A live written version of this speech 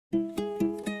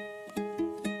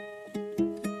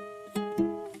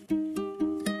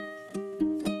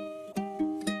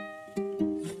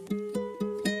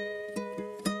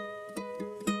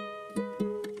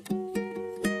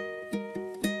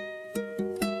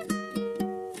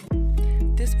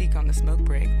This week on The Smoke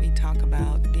Break, we talk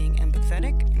about being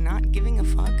empathetic, not giving a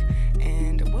fuck,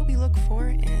 and what we look for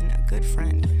in a good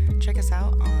friend. Check us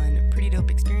out on Pretty Dope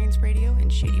Xperience Radio and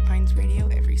Shady Pines Radio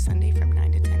every Sunday from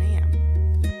 9 to 10 a.m.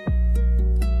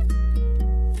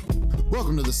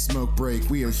 Welcome to The Smoke Break.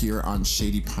 We are here on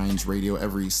Shady Pines Radio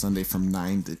every Sunday from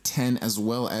 9 to 10, as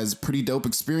well as Pretty Dope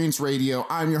Xperience Radio.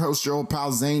 I'm your host, your old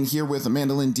pal Zane, here with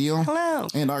Amanda Lynn Deal. Hello.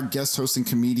 And our guest hosting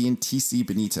comedian, TC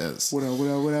Benitez. What up, what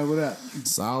up, what up, what up?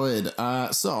 Solid.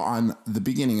 So on the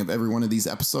beginning of every one of these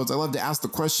episodes, I love to ask the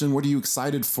question, what are you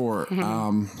excited for?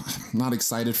 Not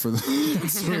excited for the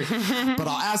answer, but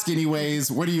I'll ask anyways.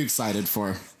 What are you excited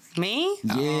for? Me?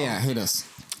 Yeah, hit us.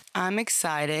 I'm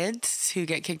excited to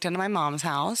get kicked out of my mom's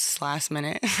house last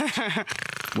minute.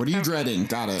 What are you dreading?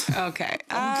 Got it. Okay.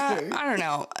 I don't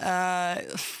know.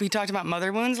 We talked about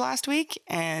mother wounds last week,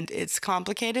 and it's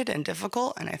complicated and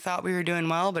difficult, and I thought we were doing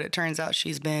well, but it turns out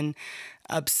she's been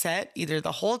upset either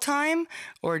the whole time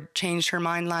or changed her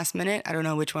mind last minute. I don't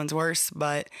know which one's worse,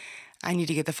 but I need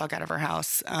to get the fuck out of her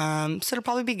house. So it'll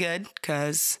probably be good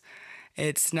because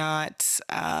it's not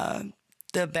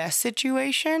the best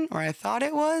situation, or I thought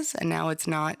it was, and now it's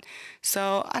not.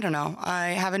 So I don't know.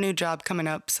 I have a new job coming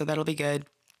up, so that'll be good.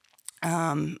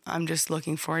 I'm just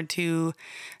looking forward to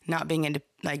not being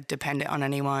dependent on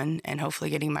anyone, and hopefully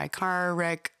getting my car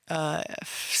wreck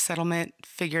settlement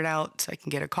figured out so I can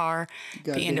get a car,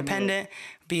 be independent,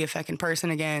 be a fucking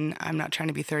person again. I'm not trying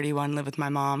to be 31, live with my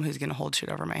mom who's going to hold shit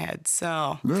over my head.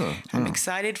 So I'm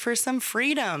excited for some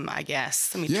freedom, I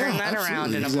guess. Let me turn that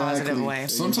around in a positive way.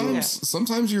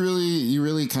 Sometimes you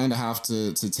really kind of have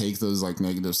to take those like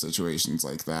negative situations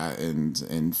like that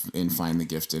and find the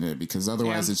gift in it, because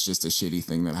otherwise it's just a shitty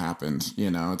thing that happened.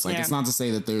 You know, it's like, it's not to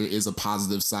say that there is a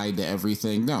positive side to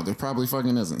everything. No, there probably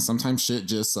fucking isn't. Sometimes shit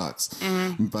just sucks.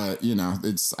 But you know,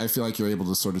 I feel like you're able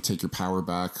to sort of take your power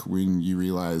back when you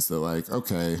realize that, like,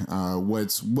 okay,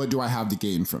 what do I have to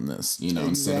gain from this? You know,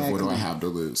 instead of what do I have to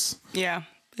lose? Yeah,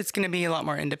 it's going to be a lot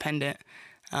more independent.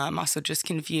 I'm also just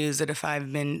confused that if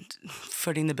I've been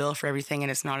footing the bill for everything and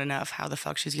it's not enough, how the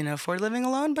fuck she's going to afford living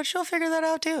alone? But she'll figure that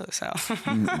out too. So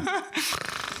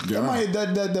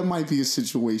that might be a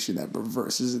situation that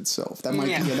reverses itself. That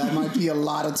might be a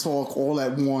lot of talk all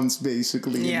at once,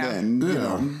 basically. And then you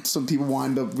know, some people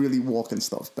wind up really walking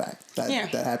stuff back.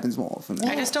 That happens more often.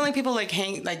 I just don't like people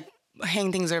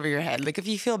hang things over your head. Like, if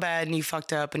you feel bad and you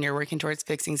fucked up and you're working towards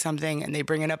fixing something and they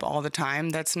bring it up all the time,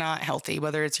 that's not healthy.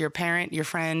 Whether it's your parent, your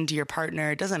friend, your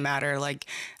partner, it doesn't matter. Like,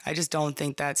 I just don't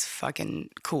think that's fucking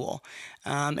cool.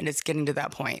 And it's getting to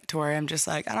that point to where I'm just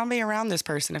like, I don't be around this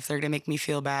person if they're going to make me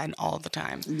feel bad all the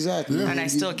time. Exactly. And I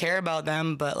still care about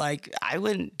them, but like, I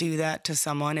wouldn't do that to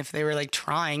someone if they were like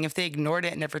trying. If they ignored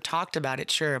it and never talked about it,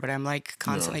 sure. But I'm like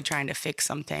constantly trying to fix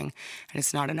something and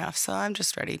it's not enough. So I'm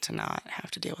just ready to not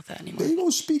have to deal with that anymore. There you go,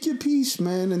 speak your piece,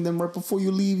 man. And then right before you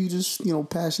leave, you just,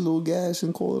 pass a little gas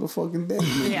and call it a fucking day.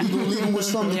 You're going to leave them with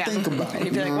something to think about. And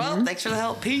you'd be like, well, thanks for the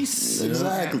help. Peace.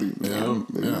 Exactly. Yeah.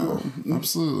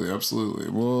 Absolutely.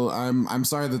 Well, I'm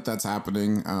sorry that that's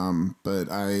happening. But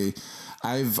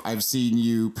I've seen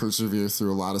you persevere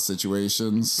through a lot of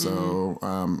situations. So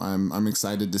I'm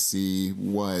excited to see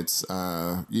what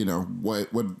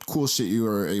cool shit you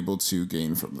are able to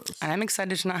gain from this. And I'm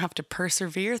excited to not have to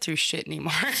persevere through shit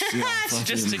anymore. To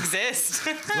just exist.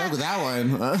 Look at that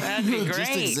one. That'd be great.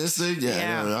 Just existing.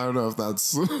 Yeah. I don't know if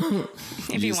that's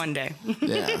maybe one day.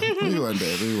 Maybe one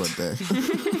day.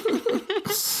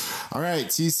 All right,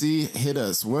 TC, hit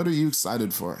us. What are you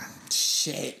excited for?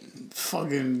 Shit.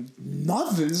 Fucking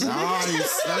nothing. Oh, you're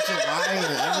such a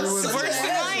liar. Everyone's worse than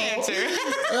my answer.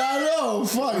 I know.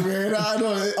 Fuck, man. I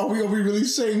know. Are we really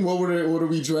saying what are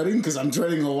we dreading? Because I'm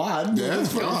dreading a lot. Yeah.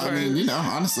 I mean,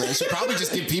 honestly, I should probably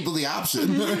just give people the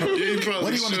option. What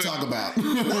do you want to talk about?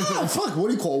 Fuck. What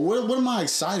do you call? What am I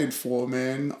excited for,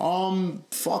 man?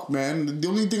 Fuck, man. The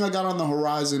only thing I got on the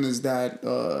horizon is that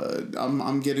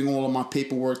I'm getting all of my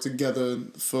paperwork together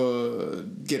for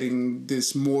getting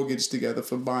this mortgage together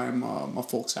for buying my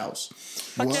folks' house.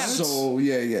 What? So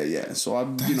yeah. So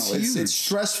I'm, it's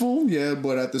stressful,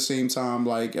 but at the same time,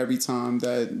 like every time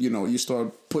that you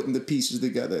start putting the pieces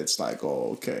together, it's like,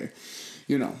 oh, okay,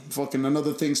 fucking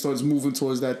another thing starts moving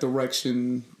towards that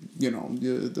direction.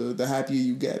 The happier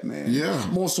you get, man. Yeah.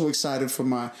 I'm also excited for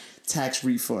my tax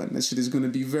refund. That shit is going to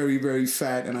be very, very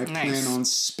fat, and I plan on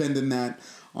spending that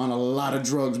on a lot of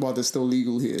drugs while they're still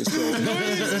legal here. So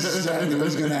that's exactly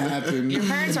what's going to happen. Your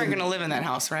parents aren't going to live in that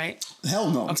house, right?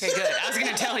 Hell no. Okay, good. I was going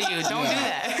to tell you, don't do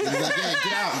that. He's like,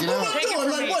 get out.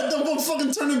 What,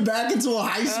 fucking turn it back into a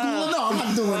high school? No, I'm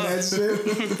not doing that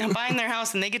shit. I'm buying their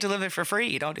house and they get to live there for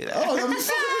free. Don't do that. Oh, that'd be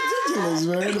fucking ridiculous,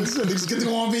 man. They just get to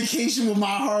go on vacation with my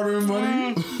hard-earned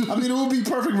money. I mean, it would be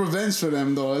perfect revenge for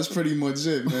them, though. That's pretty much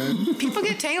it, man. People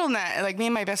get tangled in that. Like, me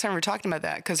and my best friend were talking about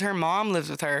that because her mom lives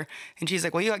with her, and she's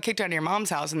like, well, you got kicked out of your mom's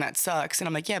house, and that sucks. And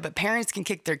I'm like, yeah, but parents can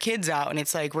kick their kids out, and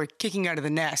it's like, we're kicking out of the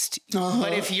nest.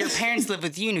 But if your parents live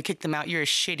with you and you kick them out, you're a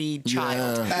shitty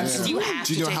child. Absolutely. You have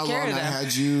to take care of them.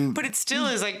 Had you? But it still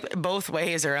is like both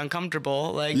ways are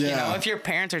uncomfortable. Like, you know, if your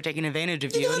parents are taking advantage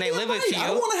of you and they live with you. I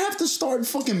don't want to have to start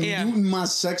fucking muting my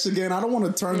sex again. I don't want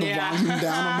to turn the volume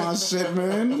down on my shit,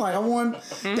 man. Like, I want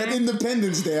that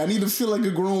Independence Day. I need to feel like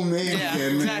a grown man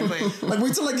again, man. Exactly. Like,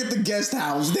 wait till I get the guest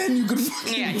house. Then you can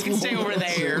fucking... Yeah, you can stay over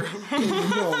there. There you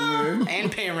go, man.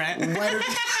 And pay rent.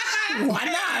 Why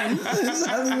not?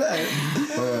 Exactly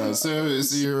that. So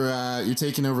you're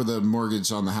taking over the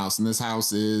mortgage on the house, and this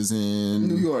house is in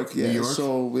New York. Yeah. New York?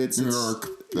 So it's New York,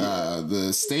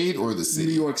 the state or the city?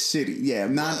 New York City. Yeah,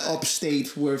 not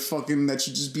upstate where fucking that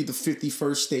should just be the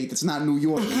 51st state. It's not New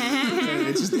York. Okay?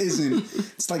 It just isn't.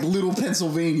 It's like little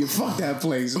Pennsylvania. Fuck that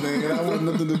place, man. I want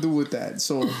nothing to do with that.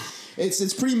 So.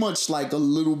 It's pretty much like a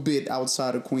little bit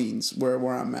outside of Queens where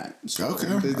I'm at. So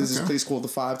there's this place called the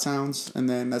Five Towns, and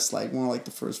then that's like one of like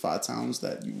the first 5 towns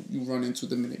that you run into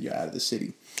the minute you're out of the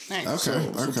city. Nice.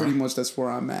 So pretty much that's where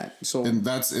I'm at. So and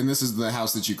this is the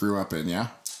house that you grew up in, yeah?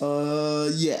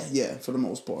 Yeah, for the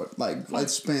most part. Like I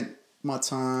spent my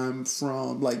time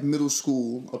from like middle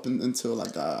school up until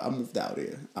like I moved out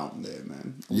there,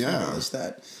 man. It's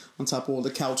that on top of all the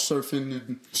couch surfing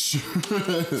and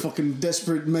fucking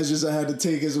desperate measures I had to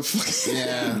take as a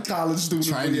fucking college student.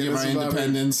 Trying to get my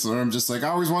independence, or I'm just like, I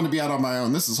always wanted to be out on my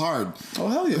own. This is hard. Oh,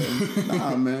 hell yeah.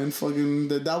 Nah, man.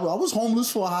 Fucking, I was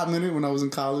homeless for a hot minute when I was in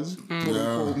college.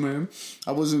 Cold, man.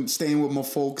 I wasn't staying with my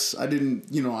folks. I didn't,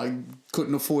 I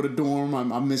couldn't afford a dorm.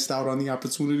 I missed out on the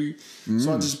opportunity.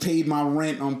 So I just paid my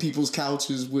rent on people's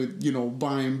couches with,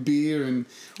 buying beer. And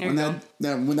when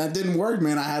that didn't work,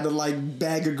 man, I had to like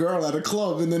bag a girl at a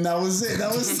club, and then that was it.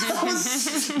 That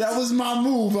was my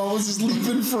move. I was just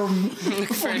leaving from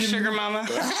for a sugar mama.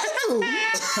 I had to.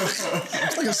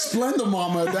 It's like a Splendor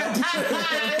mama at that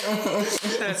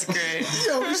point. That's great.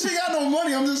 Yo, she got no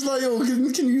money. I'm just like, yo,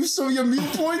 can you use some of your meal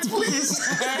points, please?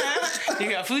 You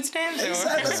got food stamps?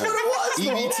 Exactly. That's what it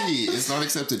was. EBT is not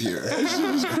accepted here. That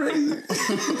shit was crazy.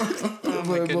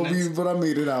 But I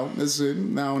made it out. That's it.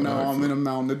 Now I'm in a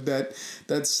mountain of debt.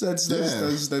 That's fun.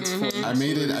 I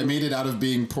made it out of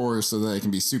being poor so that I can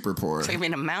be super poor. So you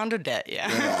made a mound of debt,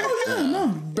 No,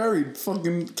 buried.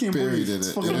 Fucking can't buried believe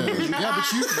it. But you.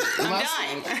 I'm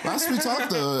dying. Last we talked,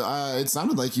 though, it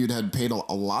sounded like you'd had paid a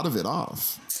lot of it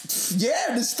off. Yeah,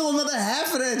 there's still another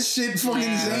half of that shit,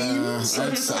 fucking Zane. So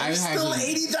I'm still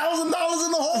 $80,000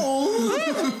 in the hole.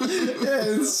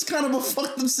 Yeah, it's kind of a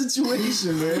fucked up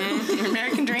situation, man.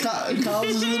 American dream. College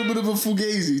is a little bit of a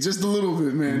fugazi, just a little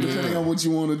bit, man. Depending on what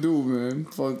you want to do, man.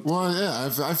 Fuck. Well,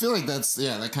 yeah, I feel like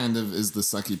that kind of is the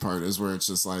sucky part, is where it's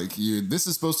just like, this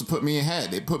is supposed to put me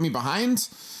ahead. It put me behind.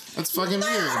 That's fucking weird.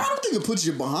 I don't think it puts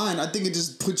you behind. I think it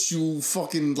just puts you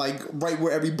fucking like right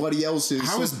where everybody else is.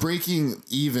 How is breaking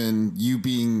even you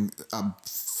being a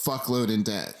fuckload in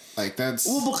debt? Like, that's...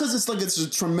 Well, because it's a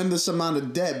tremendous amount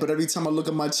of debt, but every time I look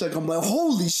at my check, I'm like,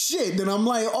 holy shit. Then I'm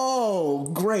like, oh,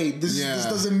 great. This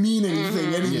doesn't mean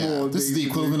anything anymore. This is the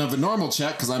equivalent of a normal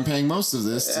check because I'm paying most of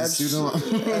this to student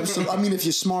loan. Absolutely. I mean, if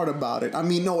you're smart about it. I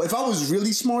mean, no, if I was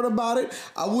really smart about it,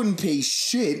 I wouldn't pay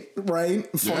shit, right?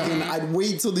 Fucking, I'd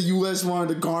wait till the U.S.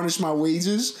 wanted to garnish my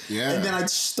wages, and then I'd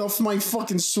stuff my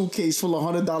fucking suitcase full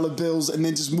of $100 bills and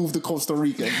then just move to Costa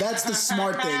Rica. That's the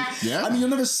smart thing. I mean, you'll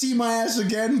never see my ass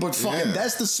again, but fucking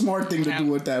that's the smart thing to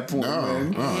do at that point,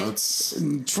 man. It's...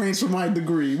 Transfer my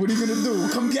degree. What are you gonna do?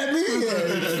 Come get me?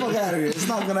 Yeah, fuck out of here. It's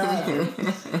not gonna happen.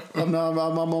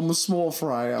 I'm a small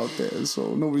fry out there,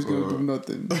 so nobody's gonna do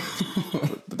nothing.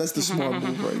 But that's the smart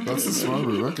move right there. That's the smart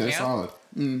move. Okay, solid.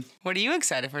 What are you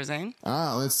excited for, Zane?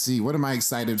 Let's see. What am I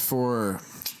excited for?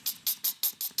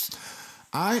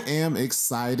 I am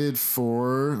excited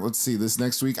for, let's see, this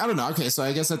next week. I don't know. Okay, so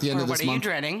I guess at the end of this month. What are you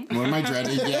dreading? What am I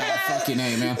dreading? Yeah, fucking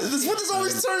A, man. This is what this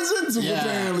always turns into,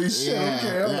 apparently. Shit,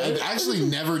 okay. It actually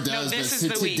never does. This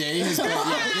is the week. Today has been,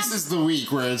 this is the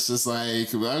week where it's just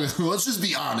like, let's just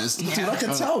be honest. Dude, I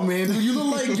can tell, man. You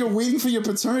look like you're waiting for your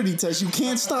paternity test. You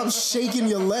can't stop shaking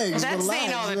your legs. That's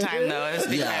Zane all the time, though.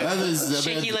 That is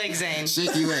shaky leg Zane.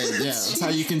 Shaky leg, yeah. That's how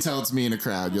you can tell it's me in a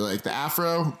crowd. You're like, the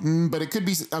afro, but it could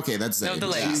be, okay, that's Zane. The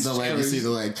legs. The leg. You see the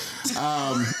leg.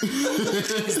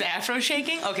 Is the afro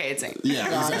shaking? Okay, it's ink.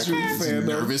 Yeah, exactly.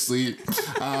 Nervously.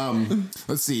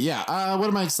 Let's see. Yeah. What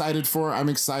am I excited for? I'm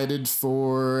excited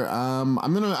for.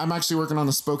 I'm actually working on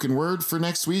the spoken word for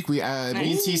next week. Me and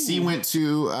TC went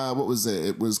to what was it?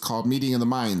 It was called Meeting of the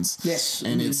Minds. Yes.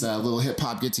 And it's a little hip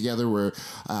hop get together where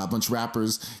a bunch of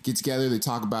rappers get together. They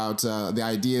talk about the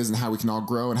ideas and how we can all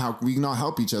grow and how we can all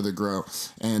help each other grow.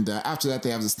 And after that, they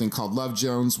have this thing called Love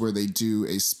Jones where they do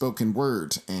a spoken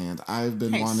word. And I've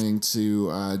been wanting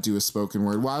to do a spoken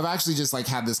word. Well, I've actually just like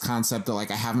had this concept that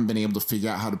like I haven't been able to figure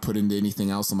out how to put into anything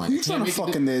else. I'm like, you trying to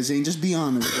fucking there, Zane? Just be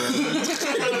honest, bro.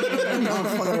 No, I'm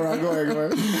fucking around. Go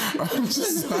ahead. I'm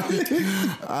just like,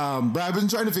 but I've been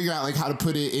trying to figure out like how to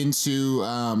put it into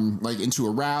into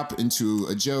a rap, into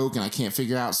a joke, and I can't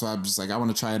figure out. So I'm just like, I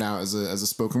want to try it out as a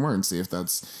spoken word and see if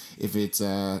it's if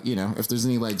there's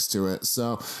any legs to it.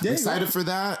 So I'm excited for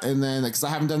that. And then because I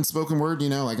haven't done spoken word,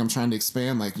 like I'm trying to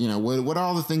expand, like, what are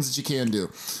all the things that you can do?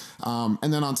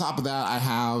 And then on top of that, I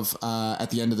have at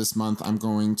the end of this month, I'm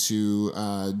going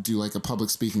to do like a public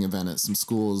speaking event at some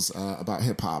schools about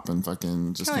hip hop and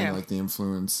fucking just kind of like the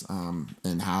influence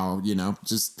and how,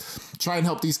 just try and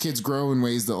help these kids grow in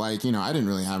ways that like, I didn't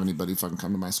really have anybody fucking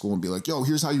come to my school and be like, yo,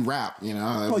 here's how you rap,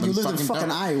 Oh, you live in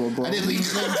fucking Iowa, bro. I didn't live in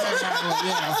fucking Iowa,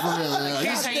 yeah, for real. Like,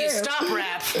 here's how you stop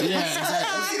rap. Yeah,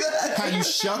 exactly. How you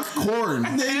shuck corn.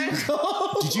 There you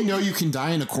go. Did you know you can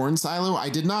die in a corn silo? I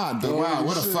did not, but wow,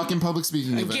 what a fucking public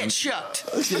speaking event. Get shucked.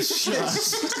 Get shucked.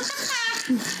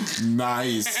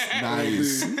 Nice.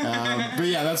 But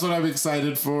yeah, that's what I'm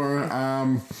excited for.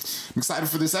 I'm excited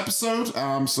for this episode.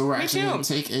 So we're actually going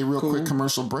to take a real quick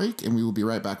commercial break, and we will be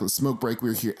right back with a smoke break.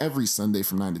 We're here every Sunday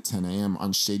from 9 to 10 a.m.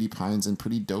 on Shady Pines and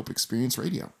Pretty Dope Xperience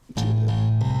Radio.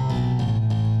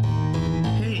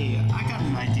 Hey, I got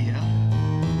an idea.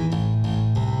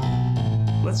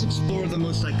 Let's explore the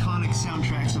most iconic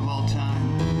soundtracks of all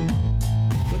time.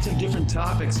 Let's have different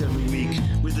topics every week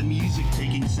with the music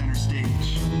taking center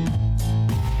stage.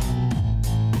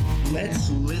 Let's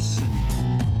listen.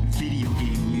 Video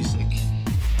game music.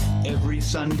 Every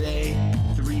Sunday,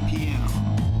 3 p.m.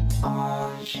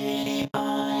 on Shady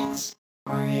Pines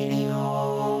Radio.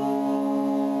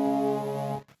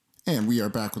 And we are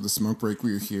back with a smoke break.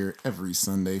 We are here every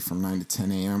Sunday from 9 to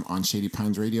 10 a.m. on Shady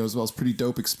Pines Radio, as well as Pretty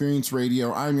Dope Xperience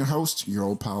Radio. I'm your host, your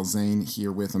old pal Zane,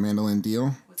 here with Amanda Lynn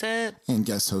Deal. What's up? And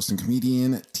guest host and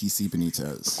comedian, TC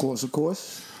Benitez. Of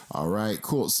course. All right,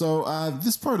 cool. So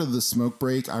this part of the smoke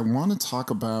break, I want to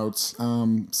talk about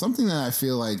something that I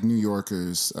feel like New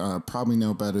Yorkers probably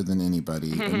know better than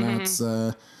anybody, and that's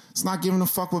it's not giving a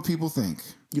fuck what people think.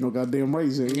 Goddamn right,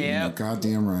 Zane. Yeah.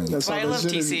 Goddamn right. That's why I love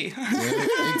TC.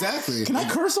 Yeah, exactly. Can I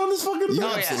curse on this fucking? Yeah,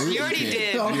 Oh yeah, you already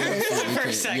did. Okay. For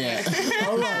a second. Yeah.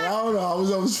 All right, I don't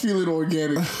know. I was feeling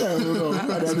organic. I don't know.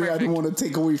 I didn't want to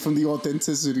take away from the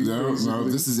authenticity. No,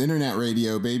 this is internet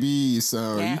radio, baby.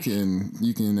 So you can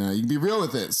be real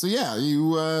with it. So yeah,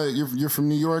 you're from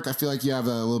New York. I feel like you have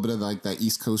a little bit of like that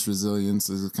East Coast resilience.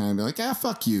 Is kind of be like,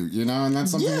 fuck you, and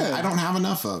that's something that I don't have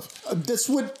enough of. That's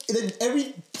what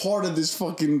every part of this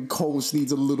fucking coast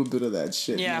needs a little bit of that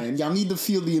shit, man. Y'all need to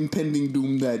feel the impending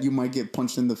doom that you might get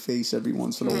punched in the face every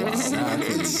once in a while.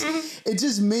 It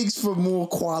just makes for more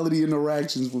quality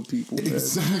interactions with people, man.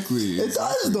 Exactly. It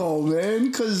does though, man,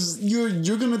 because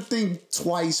you're gonna think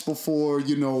twice before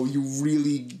you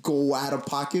really go out of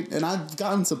pocket. And I've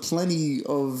gotten to plenty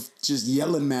of just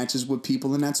yelling matches with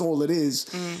people, and that's all it is.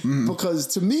 Because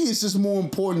to me, it's just more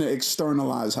important to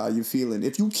externalize how you're feeling.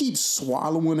 If you keep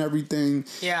swallowing everything,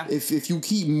 if you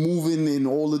keep moving in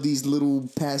all of these little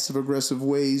passive aggressive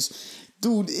ways,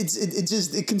 dude,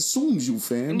 it consumes you,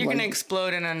 fam. And you're gonna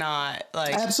explode in a knot,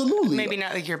 like absolutely. Maybe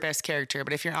not like your best character,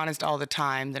 but if you're honest all the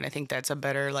time, then I think that's a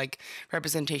better like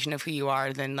representation of who you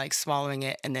are than like swallowing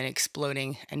it and then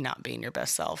exploding and not being your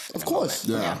best self. Of course,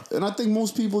 yeah. And I think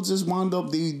most people just wind up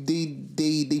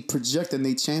they project and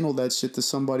they channel that shit to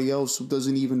somebody else who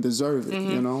doesn't even deserve it.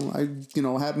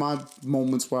 I had my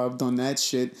moments where I've done that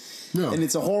shit, and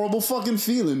it's a horrible fucking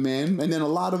feeling, man. And then a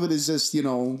lot of it is just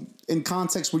in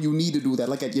context where you need to do that,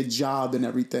 like at your job and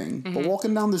everything. But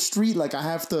walking down the street, like I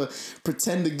have to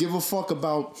pretend to give a fuck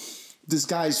about this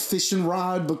guy's fishing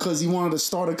rod because he wanted to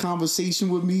start a conversation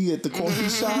with me at the coffee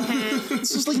shop.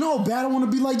 It's just like, no, bad. I want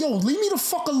to be like, yo, leave me the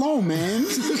fuck alone, man.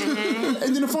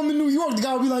 And then if I'm in New York, the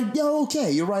guy will be like, yo,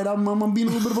 okay, you're right. I'm being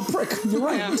a little bit of a prick. You're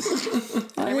right.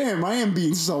 I am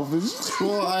being selfish.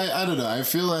 Well, I don't know. I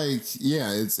feel like,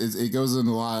 it goes in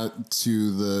a lot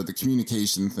to the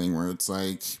communication thing where it's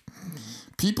like,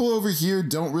 people over here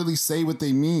don't really say what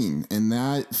they mean, and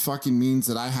that fucking means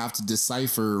that I have to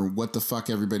decipher what the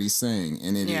fuck everybody's saying,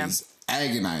 and it is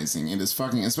agonizing. It is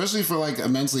fucking, especially for like a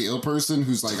mentally ill person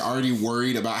who's like already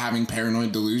worried about having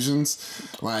paranoid delusions,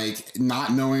 like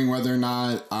not knowing whether or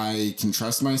not I can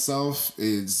trust myself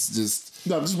is just.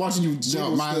 No, I'm just watching you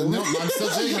jiggle. I'm still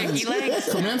jiggling.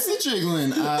 Commence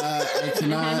jiggling. I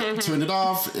cannot turn it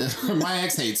off. My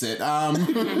ex hates it.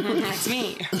 It's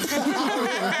me.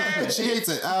 She hates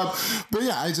it. But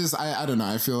yeah, I don't know.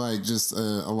 I feel like just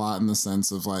a lot in the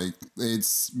sense of like,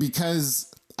 it's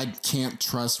because I can't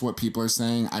trust what people are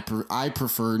saying. I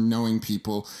prefer knowing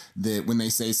people that when they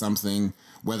say something,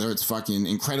 whether it's fucking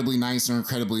incredibly nice or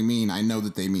incredibly mean, I know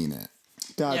that they mean it.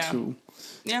 Got you.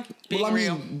 Yeah, being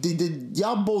real. Did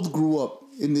y'all both grew up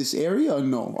in this area or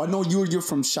no? I know you're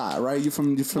from Chi, right? You're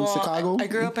from Chicago? I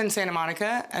grew up in Santa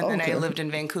Monica, and then I lived in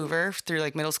Vancouver through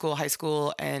like middle school, high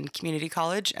school, and community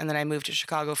college, and then I moved to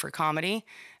Chicago for comedy,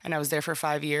 and I was there for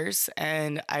 5 years,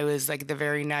 and I was like the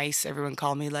very nice, everyone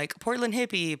called me like Portland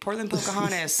hippie, Portland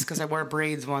Pocahontas, because I wore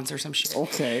braids once or some shit.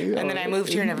 Okay. And then I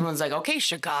moved here, and everyone's like, okay,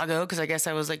 Chicago, because I guess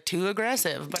I was like too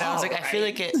aggressive, but I was like, I feel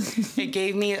like it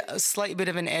gave me a slight bit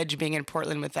of an edge being in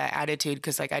Portland with that attitude,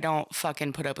 because like I don't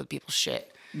fucking put up with people's shit.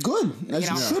 Good. As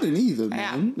you shouldn't either,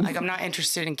 man. Yeah. Like I'm not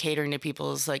interested in catering to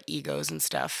people's like egos and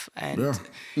stuff. And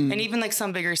and even like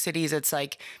some bigger cities, it's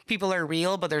like people are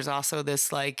real, but there's also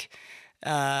this like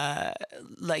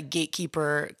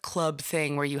gatekeeper club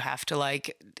thing where you have to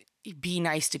like be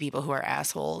nice to people who are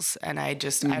assholes, and I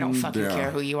don't fucking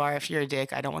care who you are. If you're a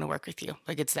dick, I don't want to work with you.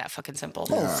 Like it's that fucking simple.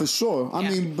 Oh, for sure. I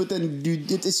mean, but then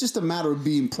it's just a matter of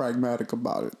being pragmatic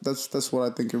about it. That's what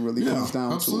I think it really comes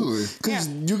down to. Because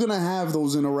you're gonna have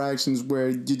those interactions where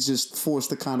you just forced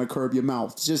to kind of curb your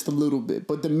mouth just a little bit.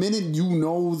 But the minute you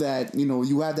know that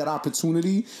you have that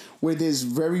opportunity where there's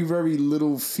very, very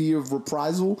little fear of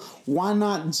reprisal, why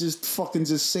not just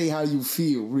say how you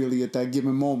feel really at that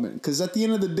given moment? Because at the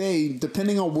end of the day,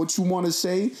 depending on what you want to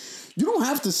say, you don't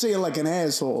have to say it like an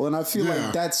asshole. And I feel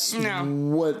like that's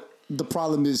what the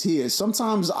problem is here.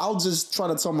 Sometimes I'll just try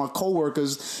to tell my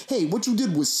coworkers, hey, what you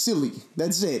did was silly.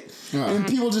 That's it. And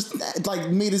people just like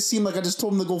made it seem like I just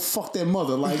told them to go fuck their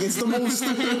mother. Like it's the most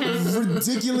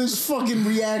ridiculous fucking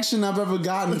reaction I've ever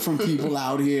gotten from people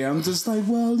out here. I'm just like,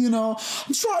 well, I'm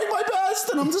trying my best.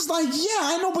 And I'm just like, yeah,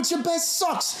 I know, but your best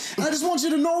sucks. And I just want you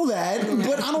to know that.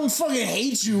 But I don't fucking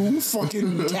hate you,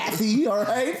 fucking Kathy, all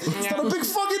right? It's not a big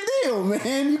fucking deal,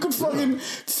 man. You can fucking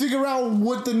figure out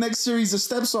what the next series of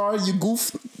steps are. You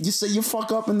goof, you say you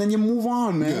fuck up, and then you move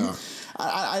on, man. Yeah.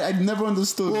 I never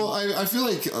understood. Well, I feel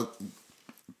like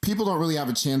people don't really have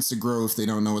a chance to grow if they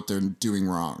don't know what they're doing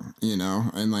wrong,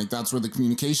 And like that's where the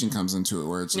communication comes into it,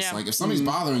 where it's just like if somebody's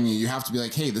bothering you, you have to be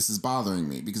like, hey, this is bothering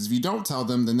me. Because if you don't tell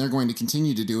them, then they're going to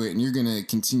continue to do it, and you're going to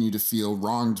continue to feel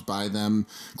wronged by them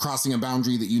crossing a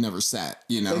boundary that you never set,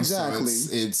 Exactly.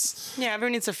 So it's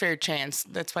everyone needs a fair chance.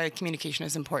 That's why communication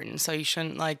is important. So you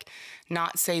shouldn't like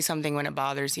not say something when it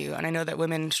bothers you. And I know that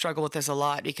women struggle with this a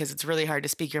lot because it's really hard to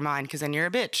speak your mind because then you're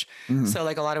a bitch. So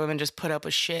like a lot of women just put up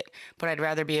with shit, but I'd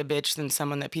rather be a bitch than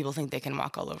someone that people think they can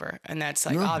walk all over. And that's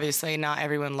like, obviously not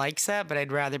everyone likes that, but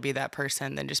I'd rather be that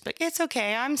person than just be like, it's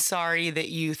okay. I'm sorry that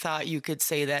you thought you could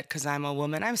say that because I'm a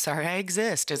woman. I'm sorry I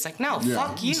exist. It's like, no,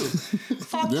 fuck you.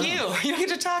 Fuck you. You don't get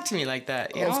to talk to me like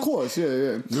that. You know? Of course.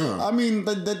 Yeah. I mean,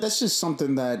 that's just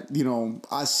something that,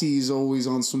 I see is always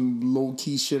on some low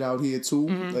key shit out here too,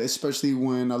 especially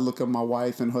when I look at my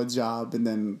wife and her job and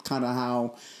then kind of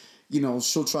how,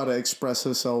 she'll try to express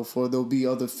herself, or there'll be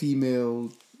other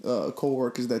female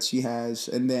co-workers that she has,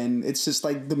 and then it's just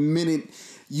like the minute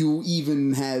you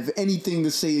even have anything to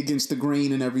say against the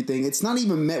grain and everything, it's not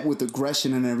even met with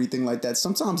aggression and everything like that.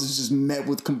 Sometimes it's just met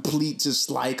with complete just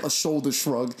like a shoulder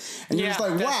shrug, and you're just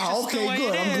like, wow, okay,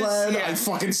 good, I'm glad I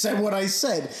fucking said what I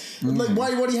said. Like why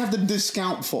do you have to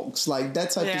discount folks? Like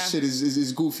that type of shit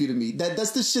is goofy to me.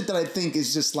 That's the shit that I think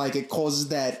is just like it causes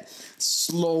that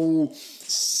slow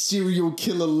serial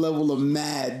killer level of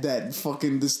mad that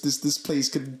fucking this place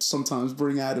could sometimes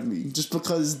bring out of me, just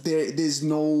because there's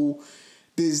no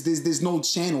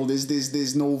channel,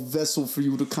 there's no vessel for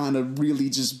you to kind of really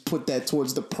just put that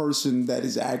towards the person that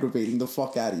is aggravating the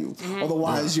fuck out of you.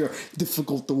 Otherwise you're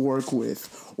difficult to work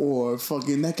with, or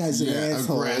fucking that guy's an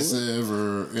asshole, aggressive,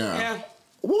 or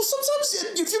Well,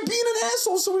 sometimes if you're being an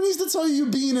asshole, someone needs to tell you you're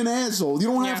being an asshole. You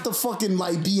don't have to fucking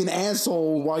like be an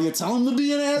asshole while you're telling them to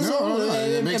be an asshole. No,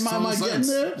 it makes total sense.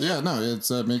 There? Yeah, no,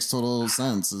 it makes total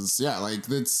sense.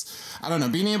 I don't know.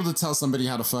 Being able to tell somebody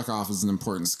how to fuck off is an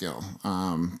important skill,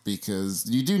 because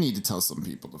you do need to tell some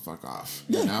people to fuck off.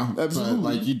 Absolutely. But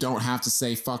like you don't have to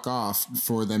say fuck off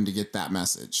for them to get that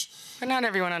message. But not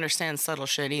everyone understands subtle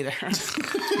shit either.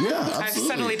 Absolutely. I've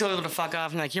subtly told people to fuck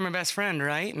off and like, you're my best friend,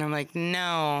 right? And I'm like, no,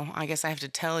 know. I guess I have to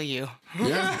tell you.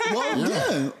 Yeah. Well,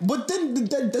 yeah. But then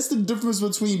that's the difference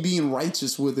between being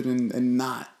righteous with it and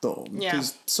not, though. Yeah.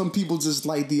 Because some people just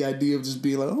like the idea of just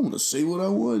being like, I'm going to say what I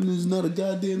want, and there's not a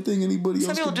goddamn thing anybody else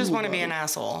can do. Some people just want to be about an it.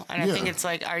 asshole. And I think it's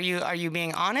like, are you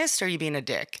being honest or are you being a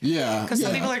dick? Yeah. Because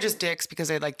some people are just dicks because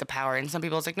they like the power. And some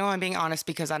people it's like, no, I'm being honest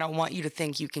because I don't want you to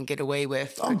think you can get away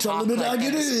with I'm telling it like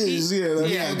it is.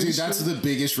 Yeah, dude, that's the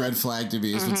biggest red flag to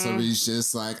me is when somebody's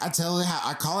just like, I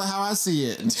call it how I see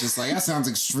it. And it's just like, that sounds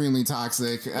extremely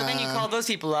toxic. But then you call those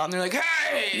people out and they're like,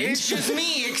 hey, it's just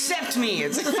me, accept me.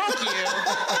 It's like, fuck you.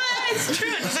 It's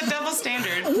true. It's a double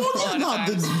standard. Well, no,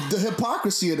 the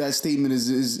hypocrisy of that statement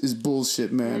is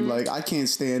bullshit, man. Like, I can't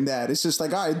stand that. It's just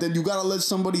like, all right, then you gotta let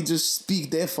somebody just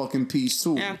speak their fucking piece,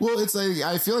 too. Yeah. Well, it's like,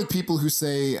 I feel like people who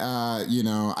say,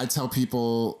 I tell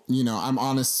people,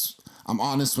 I'm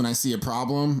honest when I see a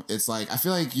problem. It's like, I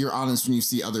feel like you're honest when you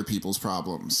see other people's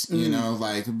problems.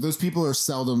 Like those people are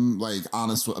seldom like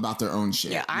honest about their own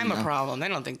shit. Yeah, I'm a problem. They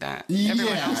don't think that.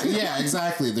 Everyone else. Yeah,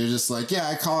 exactly. They're just like,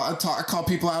 I call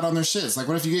people out on their shit. It's like,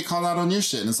 what if you get called out on your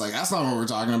shit? And it's like, that's not what we're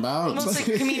talking about. Well, it's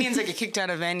like comedians that get kicked out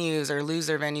of venues or lose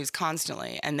their venues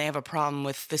constantly, and they have a problem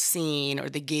with the scene or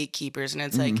the gatekeepers, and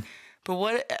it's like, but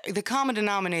what the common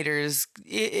denominator is,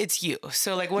 it's you.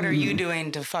 So, like, what are you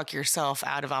doing to fuck yourself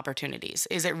out of opportunities?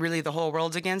 Is it really the whole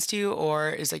world's against you,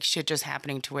 or is like shit just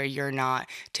happening to where you're not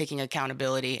taking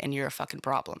accountability and you're a fucking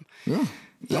problem? Yeah.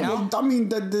 Well, I mean,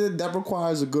 that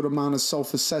requires a good amount of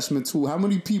self-assessment, too. How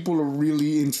many people are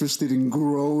really interested in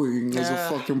growing as a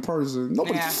fucking person?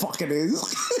 Nobody fucking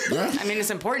is. I mean,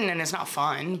 it's important and it's not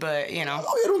fun, but, Oh, yeah,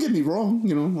 don't get me wrong.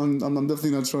 I'm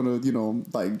definitely not trying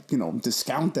to,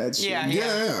 discount that shit.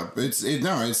 Yeah.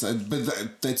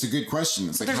 But that's a good question.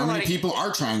 It's like, how many people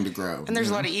are trying to grow? And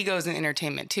there's a lot of egos in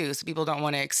entertainment, too. So people don't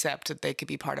want to accept that they could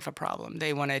be part of a problem.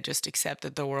 They want to just accept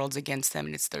that the world's against them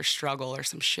and it's their struggle or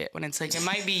some shit. When it's like, it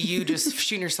might be you just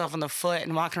shooting yourself in the foot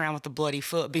and walking around with a bloody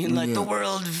foot, being like, the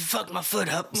world fucked my foot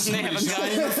up. And they have a gun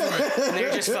in their foot. And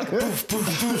they're just fucking poof,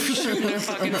 poof, poof, shooting their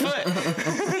fucking foot.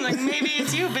 Like, maybe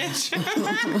it's you, bitch.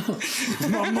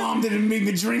 My mom didn't make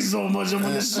me drink so much, and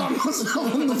when the sun was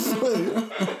on the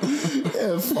foot.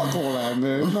 Yeah, fuck all that,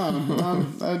 man.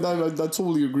 I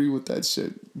totally agree with that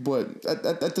shit. But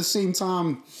at the same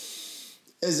time,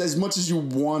 as much as you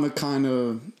want to kind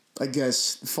of, I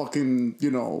guess, fucking,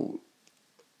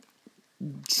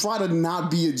 try to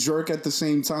not be a jerk at the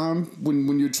same time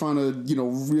when you're trying to,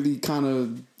 really kind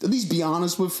of at least be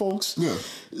honest with folks. Yeah.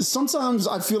 Sometimes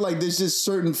I feel like there's just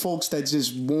certain folks that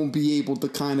just won't be able to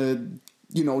kind of,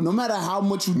 no matter how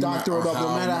much you doctor it up,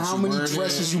 no matter how many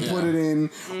dresses you put it in,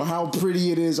 or how pretty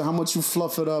it is, or how much you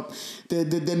fluff it up,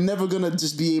 they're never gonna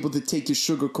just be able to take your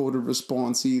sugar-coated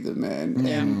response either, man.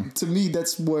 Yeah. And to me,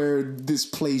 that's where this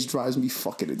place drives me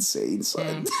fucking insane,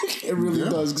 son. It really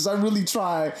does, because I really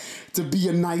try to be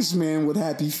a nice man with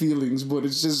happy feelings, but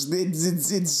it's just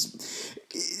it's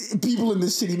people in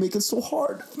this city make it so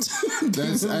hard.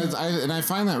 And I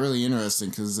find that really interesting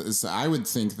because I would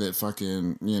think that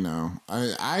fucking,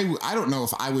 I don't know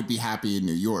if I would be happy in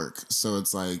New York. So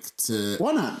it's like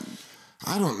Why not?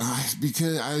 I don't know,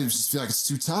 because I just feel like it's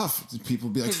too tough. People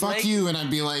be like, fuck you. And I'd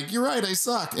be like, you're right, I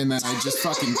suck. And then I just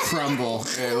fucking crumble.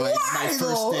 Like my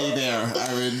first day there,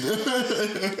 I would.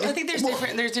 I think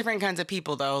there's different kinds of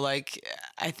people, though. Like,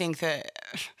 I think that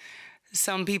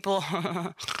some people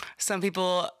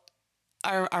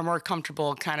are more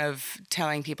comfortable kind of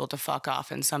telling people to fuck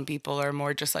off, and some people are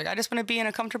more just like, I just want to be in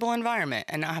a comfortable environment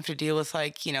and not have to deal with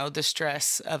like, the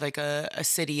stress of like a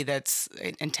city that's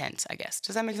intense, I guess.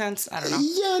 Does that make sense? I don't know.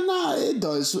 Yeah, nah, it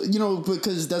does.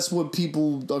 Because that's what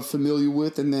people are familiar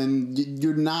with, and then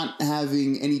you're not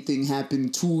having anything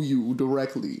happen to you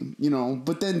directly,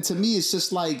 But then to me, it's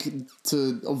just like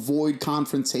to avoid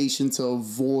confrontation, to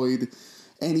avoid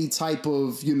any type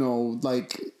of,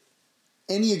 like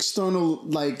any external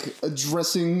like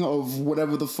addressing of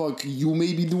whatever the fuck you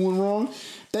may be doing wrong.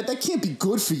 That can't be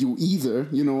good for you either.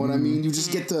 You know what I mean? You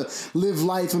just get to live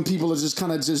life, and people are just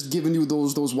kind of just giving you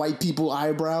those white people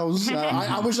eyebrows.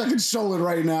 I wish I could show it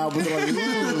right now, but they're like,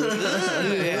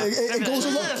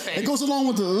 it goes along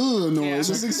with the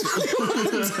noise.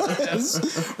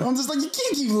 Yeah. I'm just like, you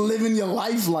can't keep living your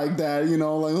life like that.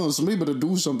 Like, somebody better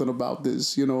do something about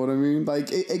this. You know what I mean? Like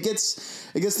it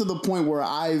gets to the point where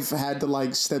I've had to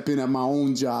like step in at my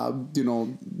own job.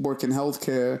 Work in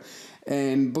healthcare.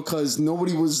 And because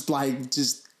nobody was like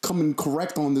just coming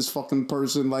correct on this fucking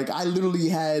person, like I literally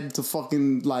had to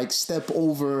fucking like step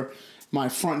over my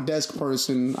front desk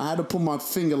person. I had to put my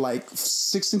finger like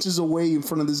 6 inches away in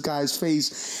front of this guy's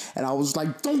face, and I was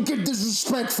like, "Don't get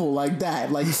disrespectful like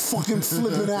that," like fucking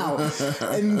flipping out,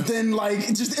 and then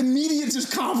like just immediate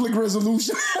just conflict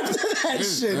resolution after that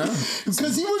shit,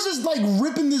 because he was just like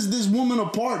ripping this woman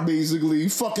apart basically. He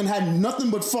fucking had nothing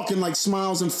but fucking like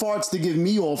smiles and farts to give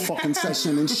me all fucking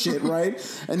session and shit, right?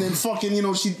 And then fucking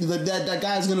that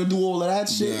guy's gonna do all of that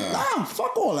shit. Nah,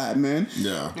 fuck all that, man.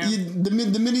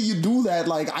 The minute you do that,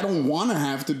 like, I don't want to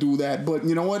have to do that, but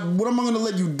you know what am I gonna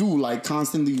let you do, like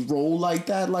constantly roll like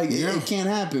that? Like it can't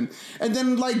happen. And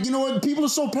then like, you know what, people are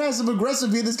so passive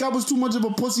aggressive here. This guy was too much of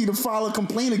a pussy to file a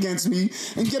complaint against me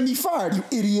and get me fired, you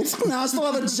idiot. Now I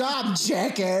still have a job,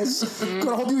 jackass.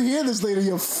 I hope you hear this later,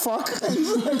 you fuck.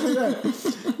 Exactly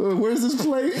that. Where's this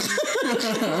play?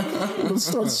 I'm gonna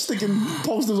start sticking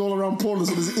posters all around Portland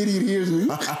so this idiot hears me.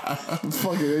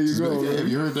 Fuck it, there you go. Have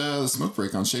you heard the Smoke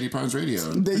Break on Shady Pines Radio?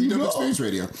 There you go. Xperience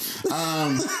Radio.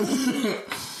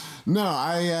 No,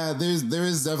 there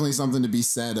is definitely something to be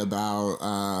said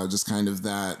about just kind of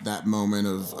that moment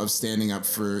of standing up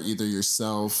for either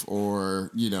yourself or,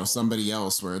 you know, somebody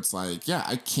else, where it's like,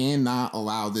 I cannot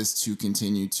allow this to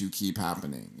continue to keep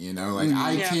happening. You know, like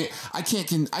I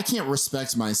can't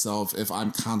respect myself if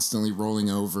I'm constantly rolling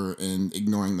over and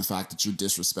ignoring the fact that you're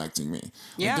disrespecting me.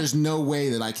 Like, there's no way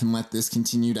that I can let this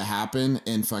continue to happen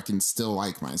and fucking still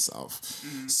like myself.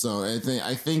 So I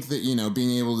think that, you know,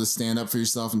 being able to stand up for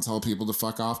yourself and tell people to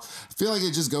fuck off, I feel like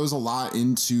it just goes a lot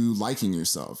into liking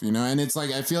yourself, you know? And it's like,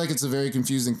 I feel like it's a very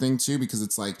confusing thing too, because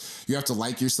it's like, you have to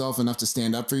like yourself enough to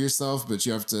stand up for yourself, but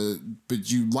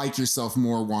you like yourself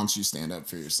more once you stand up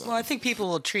for yourself. Well, I think people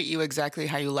will treat you exactly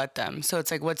how you let them. So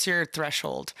it's like, what's your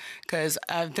threshold? Because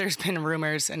there's been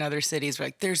rumors in other cities where,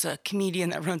 like, there's a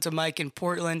comedian that runs a mic in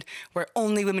Portland where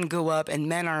only women go up and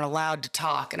men aren't allowed to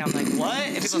talk. And I'm like, what?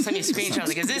 And people send me screenshots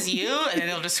like, is this you? And then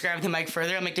they'll describe the mic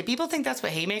further. I'm like, do people think that's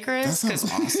what Haymaker is? Because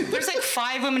awesome. There's like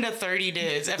 5 women to 30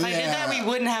 dudes. If I did that, we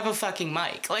wouldn't have a fucking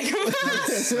mic. Like,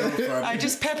 so I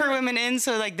just pepper women in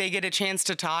so like they get a chance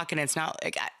to talk, and it's not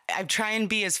like I try and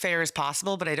be as fair as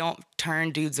possible, but I don't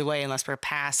turn dudes away unless we're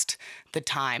past the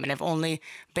time. And I've only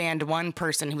banned one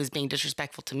person who was being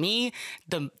disrespectful to me,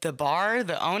 the bar,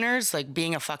 the owners, like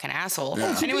being a fucking asshole.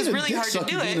 Yeah. And it was really hard to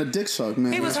do it. A dick suck,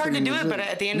 man. It was hard to do it, but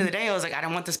at the end of the day, I was like, I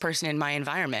don't want this person in my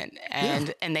environment.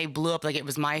 And they blew up like it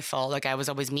was my fault. Like I was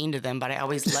always mean to them, but I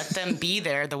always let them be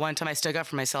there. The one time I stood up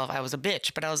for myself, I was a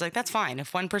bitch. But I was like, that's fine.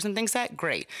 If one person thinks that,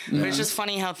 great. But it's just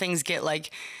funny how things get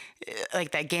like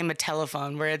that game of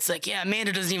telephone where it's like,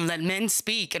 Amanda doesn't even let men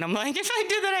speak. And I'm like, if I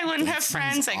did that, I wouldn't have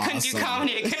friends. I couldn't do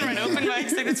comedy. I couldn't run open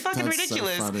mics. Like, it's fucking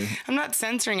ridiculous. So I'm not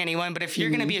censoring anyone, but if you're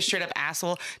going to be a straight up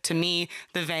asshole to me,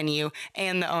 the venue,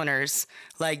 and the owners,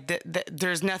 like,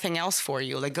 there's nothing else for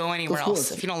you. Like, go anywhere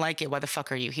else. If you don't like it, why the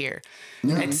fuck are you here?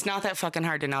 It's not that fucking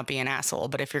hard to not be an asshole,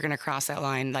 but if you're going to cross that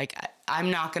line, like, I'm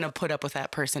not going to put up with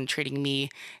that person treating me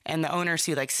and the owners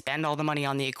who like spend all the money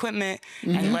on the equipment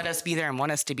and let us be there and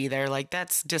want us to be there. Like,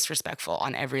 that's disrespectful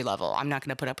on every level. I'm not going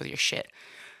to put up with your shit.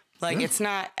 Like, it's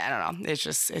not, I don't know. It's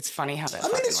just, it's funny how that I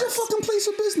mean, it's works. Your fucking place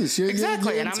of business. You're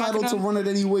entitled to run it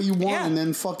any way you want, and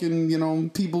then fucking, you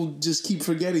know, people just keep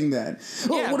forgetting that.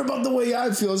 Oh, what about the way I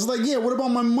feel? It's like, what about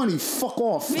my money? Fuck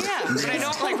off. Yeah, but I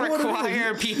don't, like,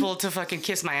 require people to fucking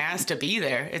kiss my ass to be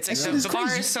there. It's like, the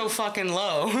bar is so fucking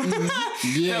low.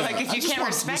 Like, if you can't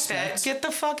respect that, get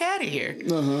the fuck out of here.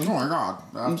 Oh my God.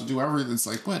 I have to do everything. It's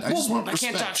like, what? I just want respect.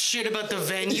 I can't talk shit about the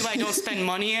venue I don't spend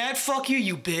money at. Fuck you,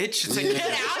 you bitch. It's like, get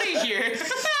out of here.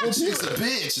 Well, she's a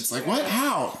bitch. It's like, what?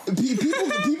 How?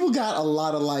 People got a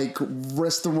lot of like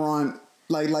restaurant,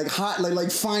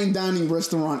 like fine dining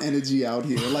restaurant energy out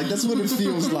here. Like, that's what it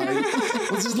feels like.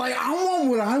 It's just like, I want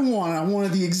what I want. I want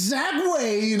it the exact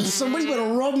way, and somebody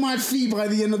better rub my feet by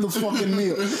the end of the fucking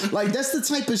meal. Like, that's the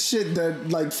type of shit that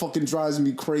like fucking drives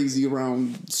me crazy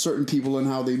around certain people and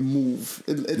how they move.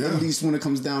 At least when it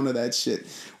comes down to that shit,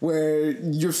 where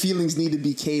your feelings need to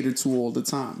be catered to all the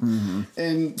time.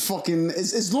 And fucking,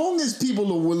 as long as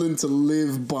people are willing to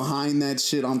live behind that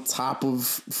shit on top of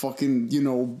fucking,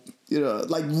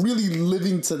 like really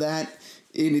living to that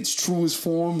in its truest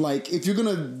form. Like, if you're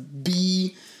gonna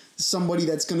be somebody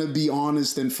that's gonna be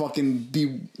honest and fucking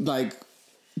be like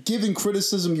giving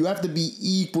criticism, you have to be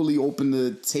equally open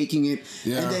to taking it,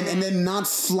 and then not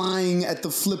flying at the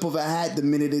flip of a hat the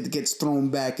minute it gets thrown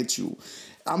back at you.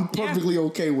 I'm perfectly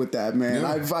okay with that, man.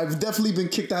 Yeah. I've definitely been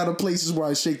kicked out of places where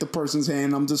I shake the person's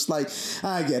hand. I'm just like,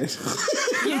 I get it.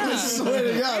 I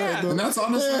swear to God. And that's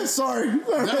honestly, sorry.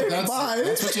 No, that's Bye.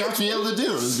 that's what you have to be able to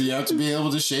do. Is you have to be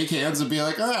able to shake hands and be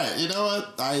like, all right, you know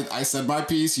what? I said my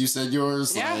piece, you said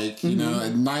yours. Yeah. Like, you know,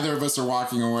 and neither of us are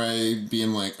walking away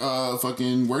being like,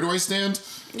 fucking, where do I stand?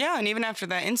 Yeah, and even after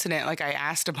that incident, like, I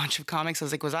asked a bunch of comics, I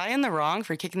was like, was I in the wrong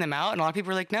for kicking them out? And a lot of people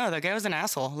were like, no, that guy was an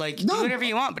asshole. Like, do whatever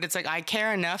you want. But it's like, I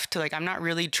care enough to, like, I'm not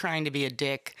really trying to be a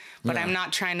dick, but I'm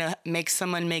not trying to make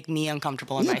someone make me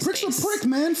uncomfortable in my prick's space. a prick,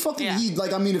 man. Fucking,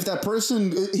 like, I mean, if that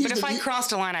person... But if I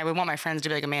crossed a line, I would want my friends to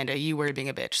be like, Amanda, you were being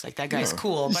a bitch. Like, that guy's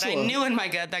cool. But I knew in my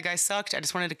gut that guy sucked. I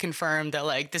just wanted to confirm that,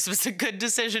 like, this was a good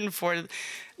decision for...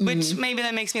 Which maybe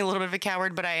that makes me a little bit of a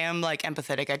coward, but I am, like,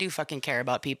 empathetic. I do fucking care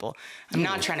about people. I'm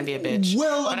not trying to be a bitch.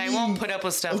 Well, but I won't put up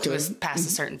with stuff past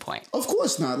a certain point. Of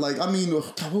course not. Like, I mean,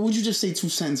 what would you just say 2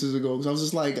 sentences ago? Because I was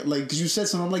just like, because you said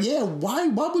something. I'm like, yeah, why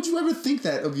would you ever think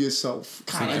that of yourself?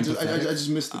 God, I just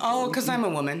missed it. Oh, because I'm a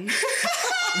woman.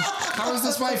 How is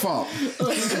this my fault? Yeah,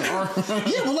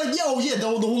 but like,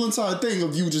 the whole entire thing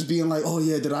of you just being like, oh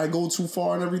yeah, did I go too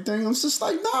far and everything? I'm just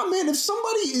like, nah, man, if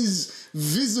somebody is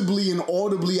visibly and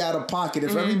audibly out of pocket,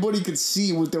 if everybody could see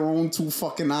it with their own 2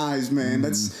 fucking eyes, man,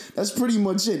 that's pretty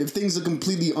much it. If things are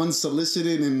completely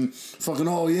unsolicited and fucking,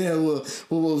 oh yeah,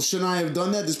 well, shouldn't I have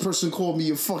done that? This person called me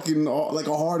a fucking, like a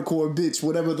hardcore bitch,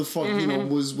 whatever the fuck, you know,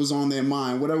 was on their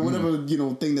mind, whatever, you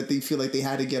know, thing that they feel like they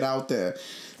had to get out there.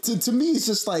 To me, it's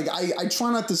just like, I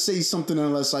try not to say something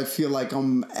unless I feel like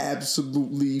I'm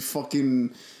absolutely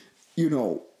fucking, you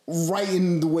know, right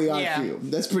in the way I feel.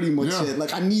 That's pretty much it.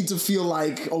 Like, I need to feel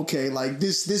like, okay, like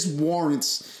this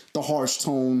warrants the harsh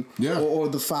tone or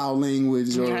the foul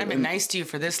language. I've been nice to you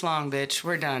for this long, bitch.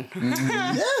 We're done.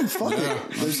 Yeah, fuck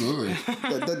it. Absolutely.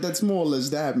 That's more or less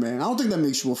that, man. I don't think that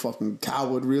makes you a fucking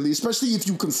coward, really. Especially if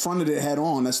you confronted it head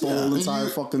on. That's the whole entire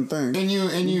fucking thing. And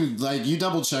you like, you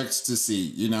double checked to see,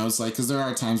 you know, it's like, because there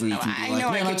are times where you can be like,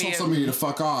 man, I told somebody to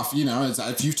fuck off. You know,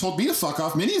 if you've told me to fuck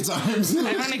off many times. I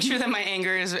want to make sure that my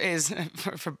anger is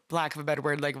for lack of a better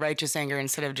word, like righteous anger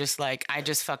instead of just like, I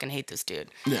just fucking hate this dude.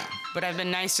 Yeah. But I've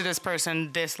been nice to this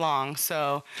person this long,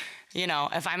 so you know,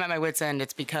 if I'm at my wit's end,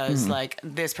 it's because like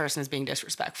this person is being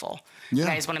disrespectful. Yeah.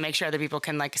 And I just want to make sure other people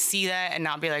can like see that and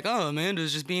not be like, oh,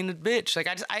 Amanda's just being a bitch. Like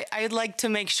I'd like to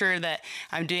make sure that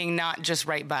I'm doing not just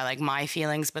right by like my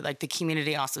feelings, but like the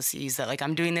community also sees that like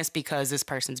I'm doing this because this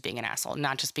person's being an asshole,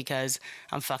 not just because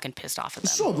I'm fucking pissed off at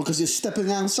them. Sure, because you're stepping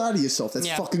outside of yourself. That's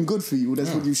fucking good for you.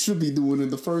 That's what you should be doing in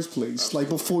the first place. Like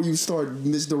before you start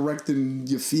misdirecting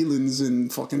your feelings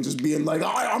and fucking just being like,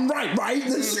 I'm right?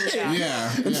 That's it.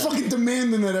 Yeah. And fucking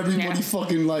demanding that everybody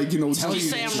fucking like, you know, tell you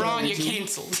say I'm wrong, you're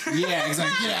canceled. Yeah,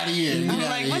 exactly. Get out of here. I'm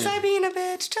like, was I being a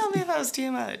bitch? Tell me if I was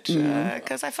too much.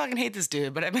 Because I fucking hate this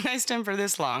dude, but I've been nice to him for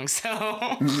this long, so.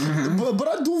 But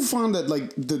I do find that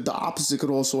like the opposite could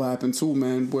also happen too,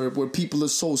 man, where people are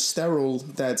so sterile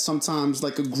that sometimes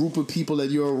like a group of people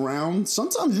that you're around,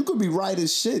 sometimes you could be right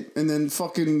as shit and then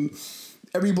fucking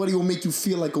everybody will make you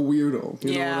feel like a weirdo.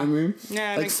 You know what I mean?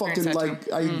 Yeah, like fucking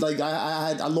like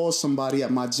I lost somebody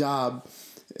at my job.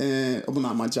 Well,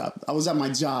 not my job. I was at my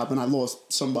job and I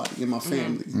lost somebody in my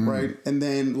family, right? And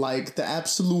then like the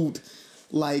absolute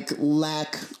like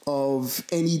lack of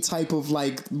any type of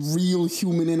like real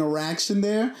human interaction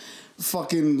there,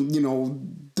 fucking, you know,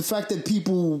 the fact that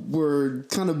people were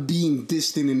kind of being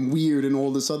distant and weird and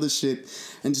all this other shit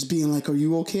and just being like, are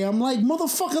you okay? I'm like,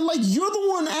 motherfucker, like you're the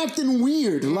one acting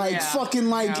weird. Like fucking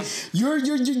like you're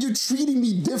treating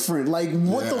me different. Like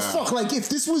what the fuck? Like if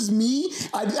this was me,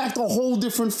 I'd act a whole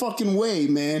different fucking way,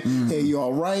 man. Hey, you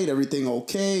all right? Everything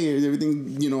okay?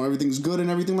 Everything, you know, everything's good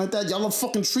and everything like that. Y'all don't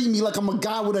fucking treat me like I'm a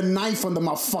guy with a knife under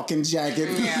my fucking jacket.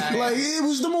 Like it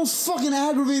was the most fucking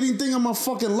aggravating thing in my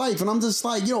fucking life. And I'm just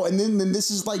like, yo, and then this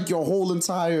is like your whole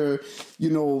entire,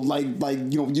 you know, like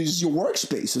you know, just your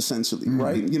workspace essentially,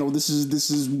 right? You know, this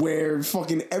is where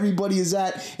fucking everybody is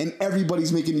at, and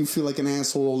everybody's making you feel like an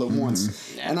asshole all at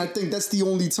once. And I think that's the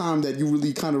only time that you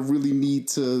really kind of really need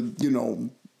to, you know,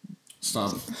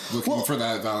 stop looking for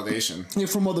that validation. Yeah,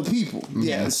 from other people.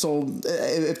 Yeah. So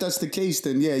if that's the case,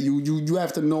 then yeah, you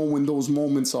have to know when those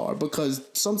moments are, because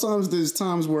sometimes there's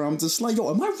times where I'm just like,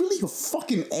 yo, am I really a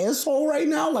fucking asshole right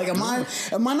now? Like, am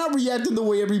I not reacting the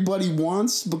way everybody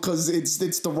wants because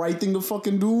it's the right thing to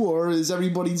fucking do, or is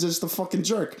everybody just a fucking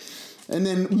jerk? And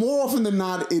then more often than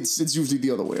not, it's usually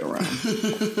the other way around.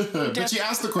 But you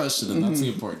ask the question, and that's the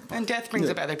important part. And death brings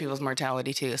up other people's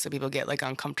mortality too, so people get like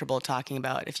uncomfortable talking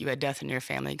about if you had death in your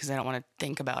family because they don't want to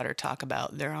think about or talk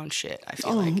about their own shit. I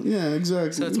feel like. Yeah,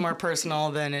 exactly. So it's more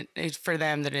personal than it is for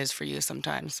them than it is for you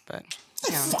sometimes, but.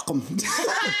 fuck him.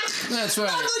 That's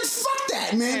right. I'm like, fuck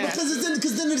that, man.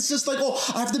 Because then it's just like, oh,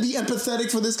 I have to be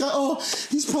empathetic for this guy. Oh,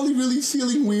 he's probably really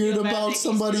feeling weird about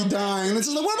somebody dying. And it's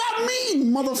just like, what about me,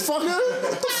 motherfucker?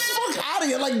 Get the fuck out of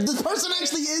here. Like, this person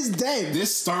actually is dead.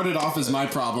 This started off as my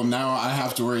problem. Now I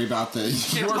have to worry about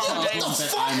your problem.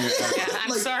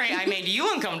 I'm sorry I made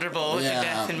you uncomfortable with the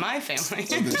death in my family.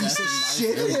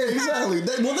 Shit. Yeah, exactly.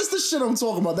 That's the shit I'm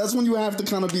talking about. That's when you have to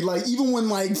kind of be like, even when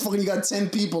like fucking you got 10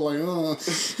 people like, oh,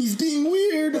 he's being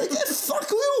weird. Like, yeah, fuck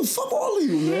you. Fuck all of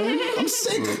you, man. I'm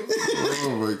sick.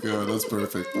 Oh my god, that's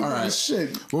perfect. All right.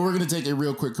 Shit. Well, we're going to take a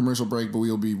real quick commercial break, but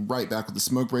we'll be right back with the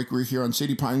smoke break. We're here on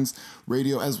Shady Pines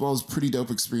Radio as well as Pretty Dope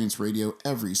Xperience Radio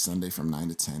every Sunday from 9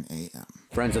 to 10 a.m.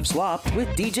 Friends of Slop with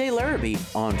DJ Larrabee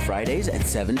on Fridays at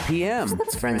 7 p.m.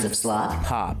 What's Friends of Slop?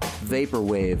 Pop,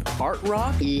 vaporwave, art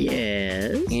rock,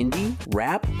 Yes. indie,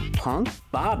 rap, punk,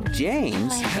 Bob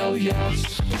James. Hell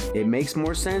yes. It makes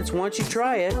more sense once you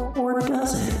try it. Or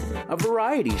does it? A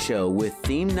variety show with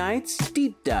theme nights,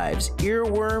 deep dives,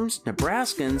 earworms,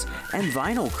 Nebraskans, and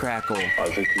vinyl crackle. I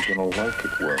think you're gonna like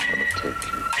it where I'm gonna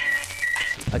take you.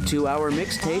 A 2-hour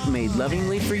mixtape made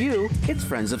lovingly for you. It's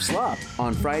Friends of Slop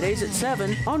on Fridays at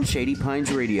 7 on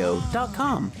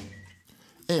ShadyPinesRadio.com.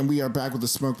 And we are back with the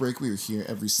smoke break. We are here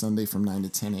every Sunday from 9 to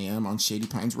 10 a.m. on Shady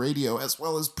Pines Radio, as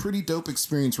well as Pretty Dope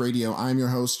Xperience Radio. I'm your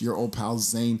host, your old pal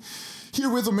Zane, here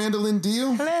with Amanda Lynn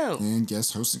Deal. Hello. And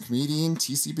guest host and comedian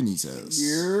TC Benitez.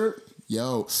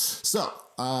 Yo. So,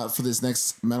 for this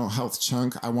next mental health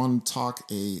chunk, I want to talk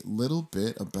a little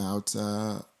bit about,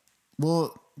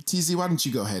 TC, why don't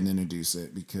you go ahead and introduce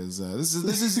it? Because this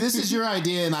is your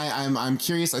idea, and I'm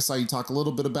curious. I saw you talk a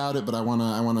little bit about it, but I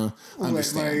wanna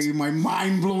understand my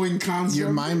mind blowing concept. Your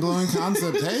mind blowing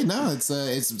concept. Hey, no,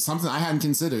 it's something I hadn't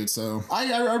considered. So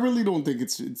I really don't think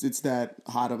it's that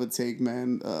hot of a take,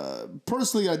 man.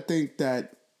 Personally, I think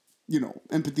that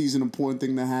empathy is an important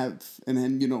thing to have, and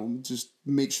then just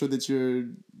make sure that you're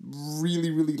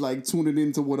really, really like tuning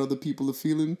into what other people are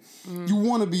feeling. You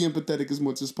want to be empathetic as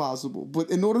much as possible, but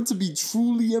in order to be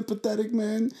truly empathetic,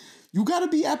 man, you got to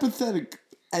be apathetic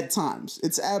at times.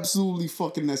 It's absolutely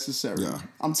fucking necessary. Yeah.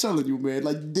 I'm telling you, man.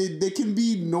 Like there can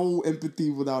be no empathy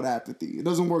without apathy. It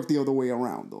doesn't work the other way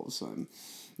around, though, son.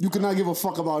 You cannot give a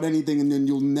fuck about anything, and then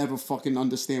you'll never fucking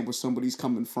understand where somebody's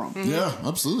coming from. Yeah,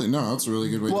 absolutely. No, that's a really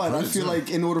good way to put it. But I feel like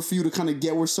in order for you to kind of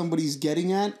get where somebody's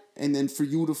getting at, and then for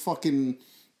you to fucking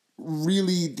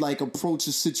really like approach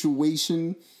a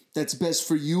situation that's best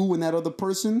for you and that other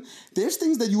person, there's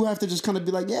things that you have to just kind of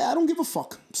be like, yeah, I don't give a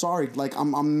fuck. Sorry, like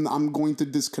I'm going to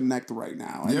disconnect right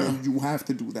now, and then you have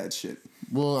to do that shit.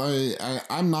 Well,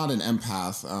 I'm not an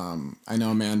empath. I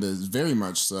know Amanda is very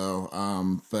much so.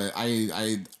 But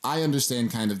I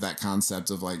understand kind of that concept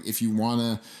of like, if you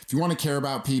wanna care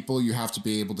about people, you have to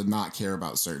be able to not care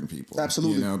about certain people.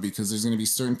 Absolutely. Because there's going to be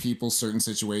certain people, certain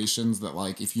situations that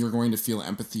like, if you're going to feel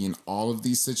empathy in all of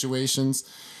these situations,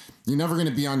 you're never going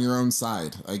to be on your own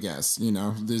side, I guess.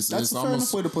 That's a fair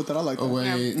enough way to put that. I like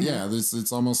that.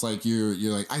 It's almost like you're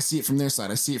like, I see it from their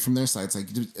side. I see it from their side. It's like,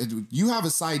 you have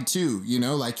a side too,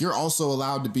 like you're also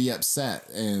allowed to be upset.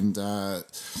 And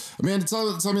Amanda,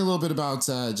 tell me a little bit about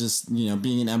just,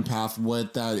 being an empath,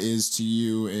 what that is to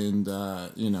you, and,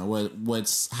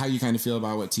 what's how you kind of feel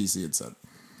about what TC had said.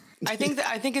 I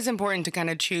think it's important to kind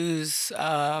of choose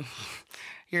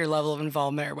your level of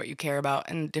involvement or what you care about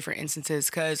in different instances,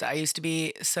 because I used to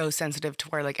be so sensitive to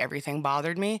where like everything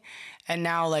bothered me, and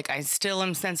now like I still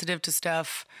am sensitive to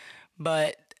stuff,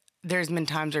 but there's been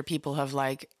times where people have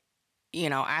like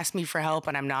asked me for help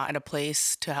and I'm not in a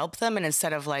place to help them, and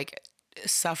instead of like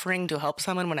suffering to help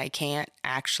someone when I can't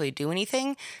actually do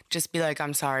anything, just be like,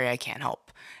 I'm sorry, I can't help,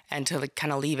 and to like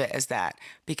kind of leave it as that,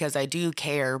 because I do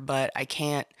care, but I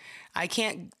can't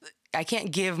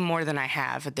give more than I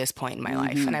have at this point in my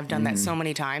life. And I've done that so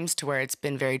many times to where it's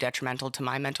been very detrimental to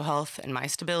my mental health and my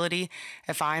stability.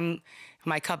 If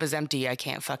my cup is empty, I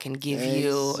can't fucking give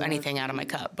you anything out of my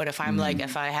cup. But if I'm like,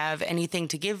 if I have anything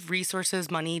to give,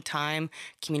 resources, money, time,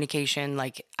 communication,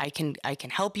 like I can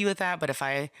help you with that. But if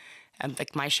I'm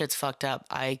like, my shit's fucked up,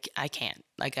 I can't.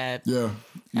 Like, I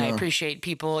appreciate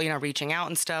people, reaching out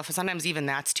and stuff. Sometimes even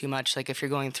that's too much. Like if you're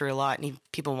going through a lot and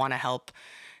people want to help,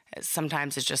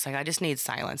 sometimes it's just like, I just need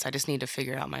silence. I just need to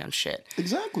figure out my own shit.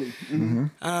 Exactly.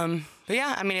 But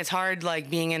yeah, I mean, it's hard like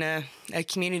being in a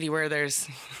community where there's,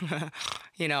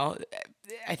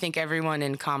 I think everyone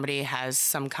in comedy has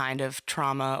some kind of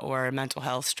trauma or mental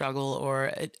health struggle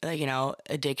or,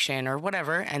 addiction or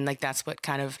whatever. And like, that's what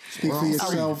kind of... Speak for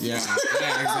yourself. Yeah,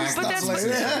 exactly. But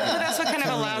that's what kind of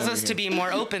allows us to be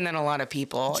more open than a lot of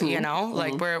people, True.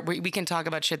 Like we can talk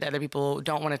about shit that other people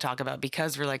don't want to talk about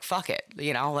because we're like, fuck it,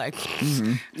 like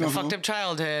a fucked up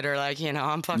childhood or like,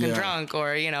 I'm fucking drunk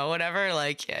or, whatever.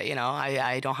 Like,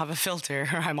 I don't have a filter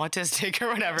or I'm autistic or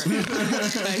whatever.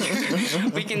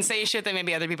 Like, we can say shit that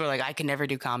maybe other people are like, I can never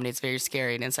do comedy. It's very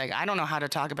scary. And it's like, I don't know how to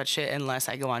talk about shit unless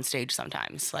I go on stage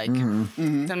sometimes. Like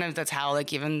sometimes that's how,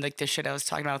 like, even like the shit I was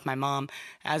talking about with my mom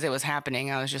as it was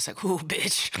happening, I was just like, ooh,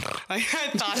 bitch. Like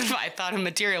I thought of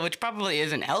material, which probably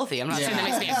isn't healthy. I'm not saying that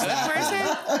makes me a good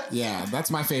person. Yeah,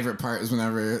 that's my favorite part is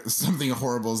whenever something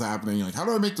horrible is happening. You're like, how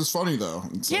do I make this funny though?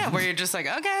 Where you're just like,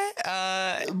 okay.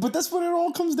 But that's what it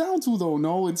all comes down to, though.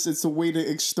 No, it's a way to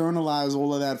externalize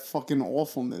all of that fucking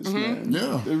awfuln's, man.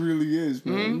 Yeah, it really is,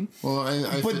 man. Well,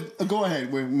 go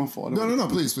ahead. Wait, my fault. No,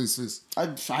 please. I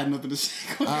had nothing to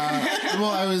say. I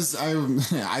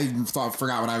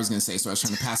forgot what I was gonna say, so I was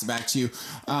trying to pass it back to you.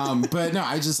 But no,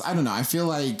 I don't know. I feel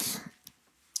like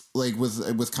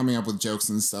with coming up with jokes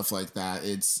and stuff like that,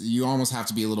 you almost have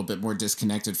to be a little bit more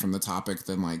disconnected from the topic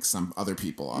than like some other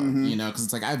people are, because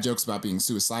it's like I have jokes about being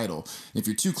suicidal. If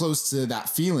you're too close to that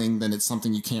feeling, then it's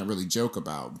something you can't really joke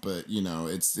about. But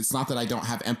it's not that I don't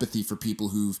have empathy for people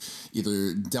who've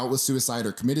either dealt with suicide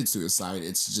or committed suicide.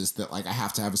 It's just that like I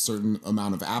have to have a certain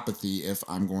amount of apathy if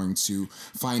I'm going to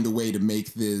find a way to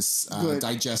make this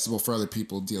digestible for other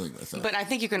people dealing with it. But I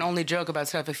think you can only joke about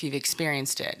stuff if you've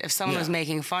experienced it. If someone was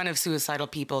making fun of suicidal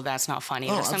people, that's not funny.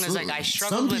 If someone's like, I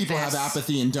struggled with this. Some people have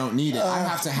apathy and don't need it. I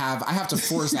have to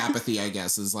force apathy, I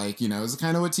guess, is like, is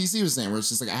kind of what TC was saying, where it's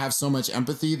just like, I have so much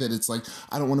empathy that it's like,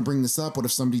 I don't want to bring this up. What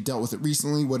if somebody dealt with it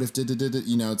recently? What if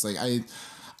it's like,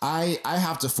 I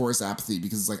have to force apathy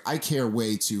because it's like I care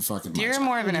way too fucking much. You're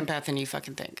more of an empath than you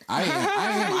fucking think. I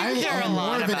am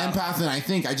more of an empath than I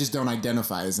think. I just don't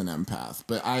identify as an empath.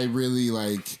 But I really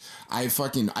I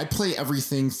play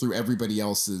everything through everybody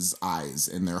else's eyes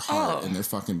and their heart and their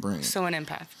fucking brain. So an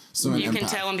empath. You can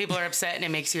tell when people are upset and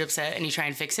it makes you upset and you try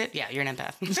and fix it. Yeah, you're an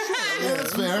empath. Yeah,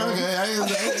 that's fair.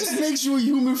 Okay. It just makes you a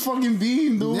human fucking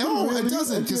being, dude. No, it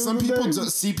doesn't. Because some people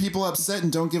just see people upset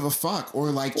and don't give a fuck,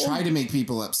 or try to make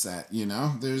people upset.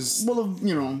 There's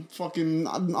fucking.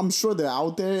 I'm sure they're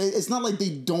out there. It's not like they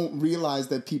don't realize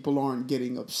that people aren't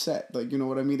getting upset. Like, you know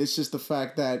what I mean? It's just the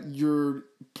fact that you're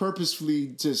purposefully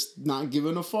just not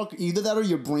giving a fuck. Either that or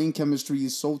your brain chemistry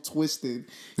is so twisted.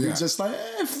 You're just like,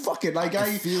 fuck it. Like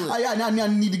I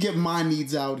need to get my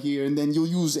needs out here, and then you'll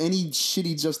use any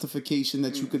shitty justification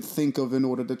that you could think of in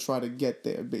order to try to get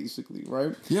there, basically,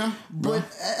 right? Yeah. But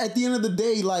at the end of the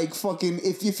day, like, fucking,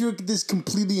 if you're this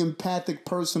completely empathic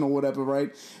person or whatever,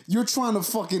 right? You're trying to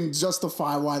fucking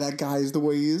justify why that guy is the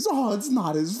way he is. Oh, it's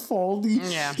not his fault. He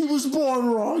was born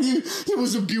wrong. He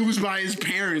was abused by his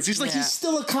parents. He's like, he's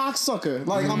still a cocksucker.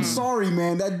 Like, I'm sorry,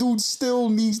 man. That dude still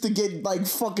needs to get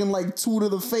fucking two to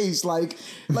the face. Like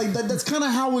that's kind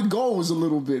of how it goes a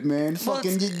little bit, man.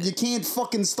 Fucking you can't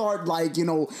fucking start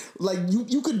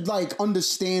you could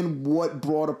understand what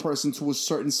brought a person to a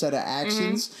certain set of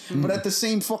actions, but at the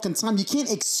same fucking time you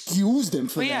can't excuse them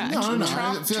for that. No.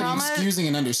 I feel like excusing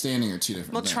and understanding are two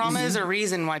different things. Trauma is a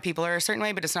reason why people are a certain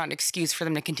way, but it's not an excuse for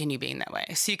them to continue being that way.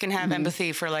 So you can have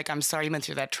empathy for I'm sorry you went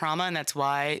through that trauma and that's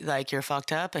why you're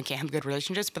fucked up and can't have good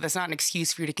relationships, but that's not an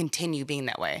excuse for you to continue being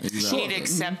that way. Exactly. You need to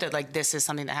accept that this is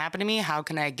something that happened to me. How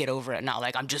can I get over it? Not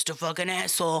I'm just a fucking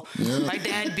asshole. Yeah. My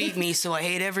dad beat me, so I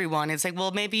hate everyone. It's like,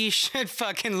 well, maybe you should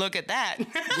fucking look at that.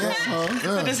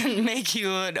 That doesn't make you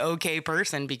an okay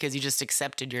person because you just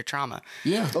accepted your trauma.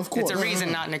 Yeah, of course. It's a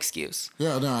reason, not an excuse.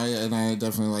 Yeah, no, I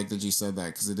definitely like that you said that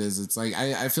because it is. It's like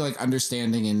I feel like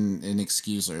understanding and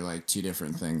excuse are two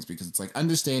different things because it's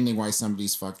understanding why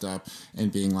somebody's fucked up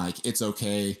and being it's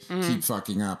okay, keep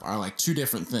fucking up are two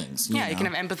different things. You can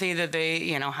have empathy that they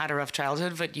had a rough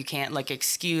childhood, but you can't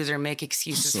excuse or make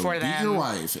excuses for them. Beat your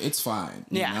wife, it's fine.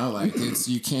 You know, it's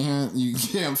you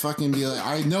can't fucking be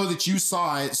I know that you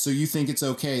saw it, so you think it's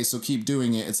okay, so keep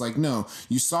doing it. It's no,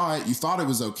 you saw it, you thought it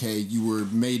was okay,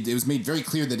 it was made very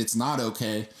clear that it's not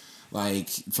okay.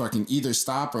 Fucking either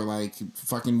stop or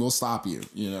fucking we'll stop you,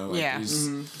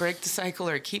 break the cycle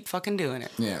or keep fucking doing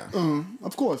it.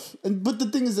 Of course. But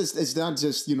the thing is, it's not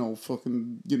just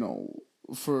fucking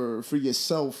for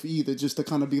yourself either, just to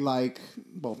kind of be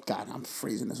well, God, I'm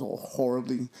phrasing this all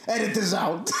horribly. Edit this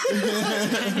out.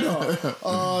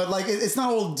 It's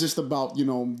not all just about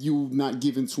you not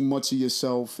giving too much of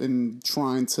yourself and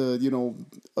trying to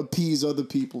appease other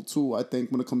people too. I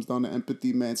think when it comes down to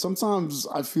empathy, man, sometimes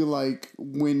I feel like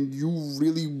when you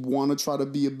really want to try to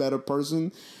be a better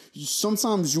person,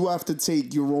 sometimes you have to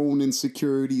take your own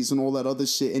insecurities and all that other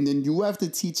shit, and then you have to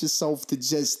teach yourself to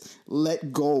just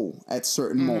let go at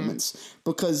certain moments.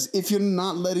 Because if you're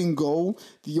not letting go,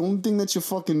 the only thing that you're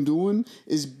fucking doing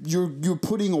is you're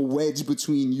putting a wedge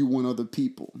between you and other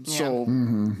people. Yeah. So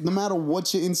no matter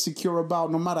what you're insecure about,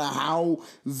 no matter how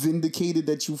vindicated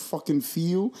that you fucking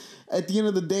feel, at the end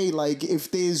of the day, like,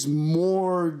 if there's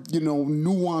more,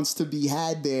 nuance to be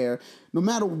had there, no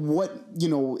matter what,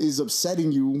 is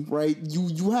upsetting you, right?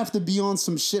 You have to be on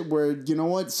some shit where, you know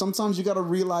what? Sometimes you got to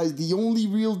realize the only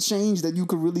real change that you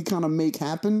could really kind of make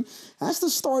happen has to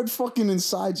start fucking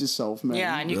inside yourself, man.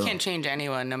 Yeah, and you can't change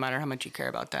anyone no matter how much you care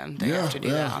about them. They have to do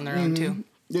that on their own too.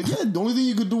 Yeah, the only thing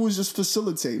you could do is just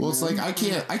facilitate. Well, man. It's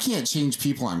like I can't change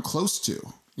people I'm close to.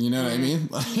 You know what I mean?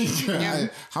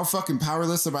 Like, how fucking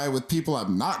powerless am I with people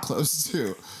I'm not close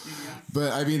to?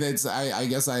 But I mean, I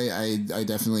guess I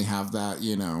definitely have that,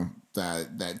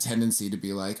 that tendency to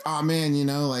be like, oh man,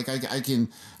 like I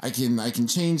can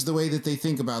change the way that they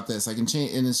think about this. I can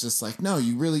change, and it's just like, no,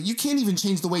 you can't even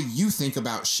change the way you think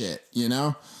about shit.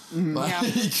 Like,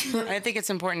 I think it's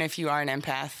important if you are an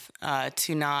empath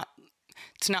to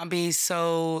not be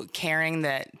so caring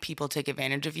that people take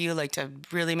advantage of you, like to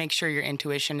really make sure your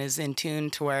intuition is in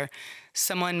tune to where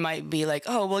someone might be like,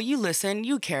 oh, well, you listen,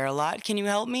 you care a lot. Can you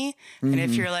help me? And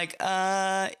if you're like,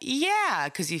 yeah,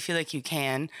 because you feel like you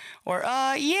can, or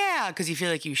yeah, because you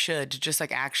feel like you should, to just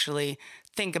like actually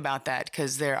think about that,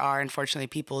 because there are unfortunately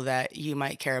people that you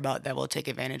might care about that will take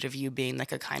advantage of you being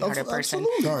like a kind-hearted person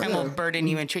and will burden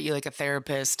you and treat you like a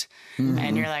therapist.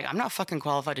 And you're like, I'm not fucking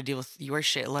qualified to deal with your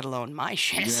shit, let alone my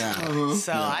shit.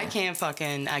 So I can't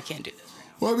do this.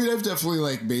 Well, I mean, I've definitely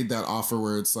like made that offer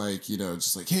where it's like,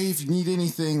 just like, hey, if you need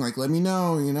anything, like, let me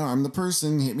know, I'm the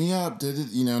person, hit me up,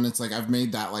 and it's like, I've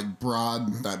made that like broad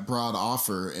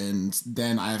offer, and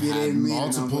then I've had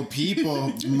multiple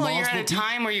people. Well, you're at a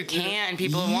time where you can't, and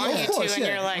people want you to, and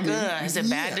you're like, ugh, is it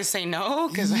bad to say no?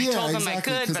 Because I told them I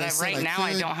could, but right now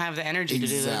I don't have the energy to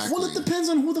do this. Well, it depends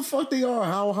on who the fuck they are.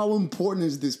 How important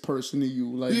is this person to you?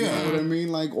 Like, you know what I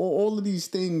mean? Like, all of these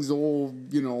things all,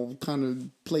 kind of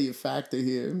play a factor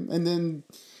here. And then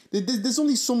there's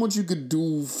only so much you could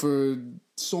do for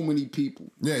so many people.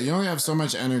 Yeah, you only have so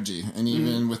much energy, and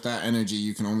even with that energy,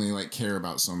 you can only like care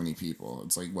about so many people.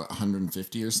 It's like what,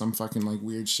 150 or some fucking like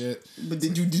weird shit. But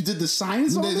did you did the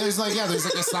science? There's like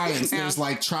a science. There's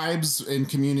like tribes and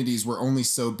communities were only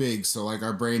so big, so like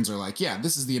our brains are like, yeah,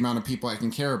 this is the amount of people I can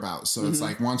care about. So it's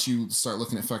like once you start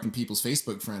looking at fucking people's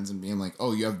Facebook friends and being like,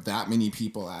 oh, you have that many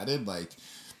people added, like.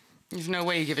 There's no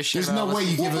way you give a shit about all this.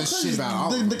 There's no way you give a shit about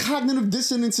all the cognitive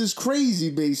dissonance is crazy,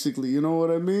 basically. You know what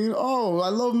I mean? Oh, I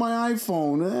love my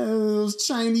iPhone. Those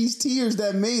Chinese tears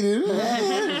that made it.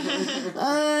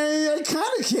 I kind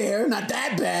of care. Not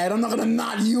that bad. I'm not going to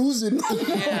not use it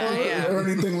or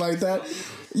anything like that.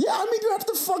 Yeah, I mean, you have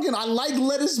to fucking... I like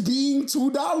lettuce being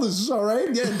 $2, all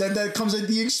right? Yeah, that comes at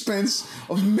the expense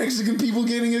of Mexican people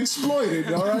getting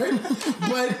exploited, all right?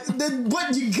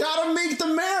 But you gotta make the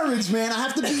marriage, man. I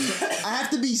have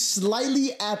to be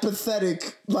slightly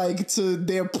apathetic, like, to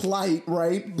their plight,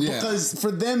 right? Yeah. Because for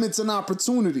them, it's an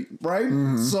opportunity,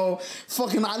 right? So,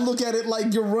 fucking, I look at it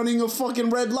like you're running a fucking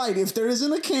red light. If there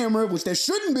isn't a camera, which there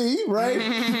shouldn't be, right?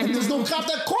 And there's no cop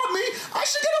that caught me, I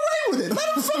should get away with it.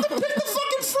 Let them fucking pick the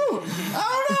fucking fruit.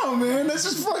 I don't know, man. That's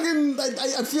just fucking...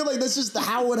 I feel like that's just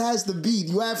how it has to be.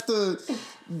 You have to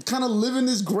kind of live in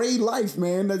this gray life,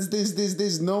 man.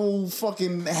 There's no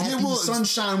fucking happy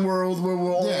sunshine world where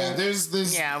we're all... Yeah,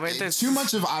 there's too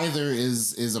much of either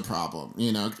is a problem,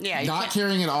 Yeah, not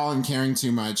caring at all and caring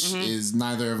too much is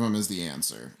neither of them is the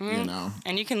answer,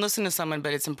 And you can listen to someone,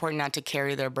 but it's important not to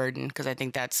carry their burden, because I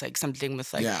think that's like something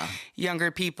with like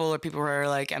younger people or people who are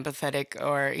like empathetic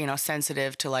or,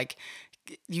 sensitive to like...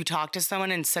 You talk to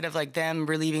someone, instead of like them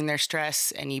relieving their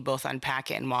stress and you both unpack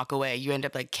it and walk away, you end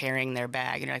up like carrying their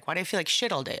bag and you're like, why do I feel like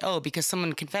shit all day? Oh, because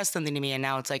someone confessed something to me and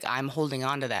now it's like I'm holding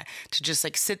on to that. To just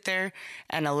like sit there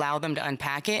and allow them to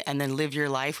unpack it and then live your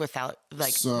life without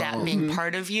like that being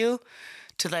part of you,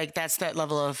 to like that's that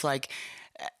level of like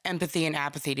empathy and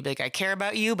apathy, to be like, I care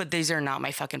about you, but these are not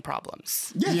my fucking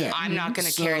problems. Yeah. I'm not going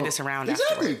to carry this around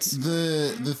afterwards.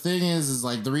 The thing is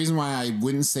like the reason why I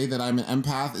wouldn't say that I'm an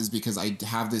empath is because I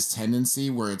have this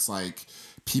tendency where it's like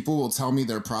people will tell me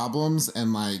their problems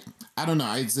and like, I don't know,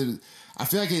 I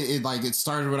feel like it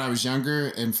started when I was younger,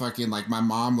 and fucking like my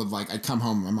mom would like, I'd come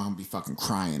home, my mom would be fucking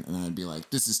crying, and I'd be like,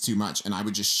 this is too much, and I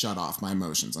would just shut off my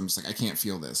emotions. I'm just like, I can't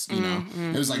feel this, you know?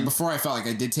 It was like before I felt like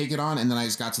I did take it on, and then I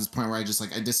just got to this point where I just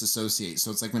like, I disassociate. So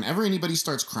it's like whenever anybody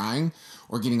starts crying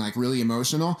or getting like really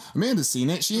emotional, Amanda's seen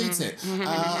it, she hates it.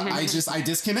 I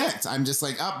disconnect. I'm just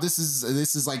like, oh, this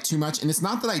is like too much. And it's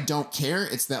not that I don't care,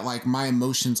 it's that like my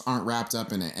emotions aren't wrapped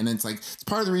up in it. And it's like, it's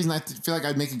part of the reason I feel like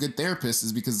I'd make a good therapist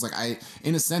is because like I,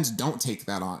 in a sense, don't take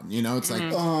that on, you know? It's like,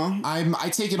 I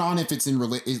take it on if it's in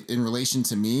relation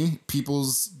to me,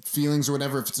 people's feelings or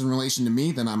whatever. If it's in relation to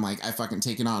me, then I'm like, I fucking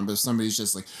take it on. But if somebody's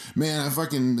just like, man, I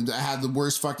had the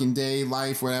worst fucking day,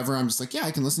 life, whatever, I'm just like, yeah,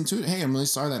 I can listen to it. Hey, I'm really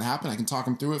sorry that happened. I can talk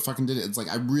them through it. Fucking did it. It's like,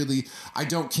 I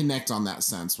don't connect on that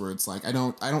sense where it's like, I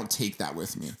don't take that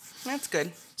with me. That's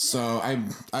good. So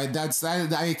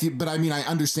but I mean, I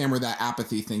understand where that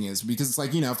apathy thing is, because it's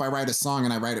like, you know, if I write a song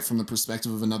and I write it from the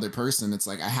perspective of another person, it's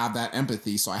like, I have that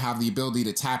empathy. So I have the ability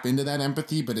to tap into that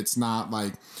empathy, but it's not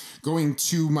like going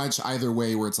too much either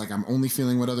way where it's like, I'm only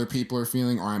feeling what other people are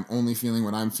feeling, or I'm only feeling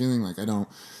what I'm feeling. Like, I don't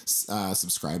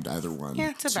subscribe to either one. Yeah,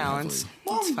 it's a balance.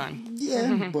 It's fun.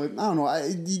 Yeah, but I don't know.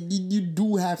 You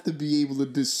do have to be able to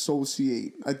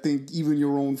dissociate, I think, even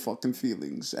your own fucking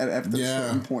feelings at a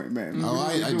certain point, man. Oh,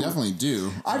 I definitely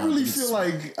do. I really feel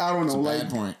like, I don't know, like,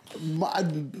 bad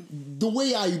point. The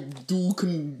way I do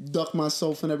conduct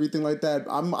myself and everything like that,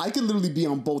 I can literally be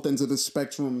on both ends of the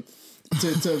spectrum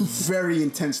to very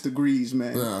intense degrees,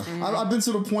 man. Yeah. I've been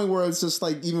to the point where it's just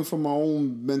like, even for my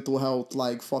own mental health,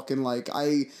 like fucking like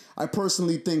I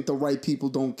personally think the right people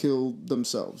don't kill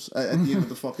themselves at the end of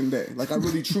the fucking day. Like, I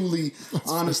really truly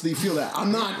honestly feel that.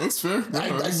 I'm not. That's fair. I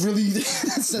really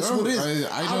that's what it is.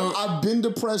 I've been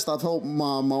depressed. I've helped my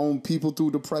own people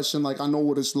through depression. Like, I know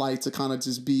what it's like to kind of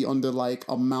just be under like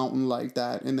a mountain like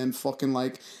that, and then fucking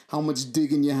like how much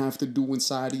digging you have to do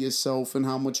inside of yourself and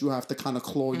how much you have to kind of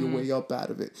claw your way up out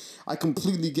of it. I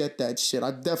completely get that shit.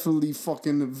 I definitely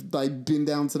fucking have like been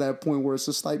down to that point where it's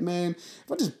just like, man,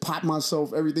 if I just pop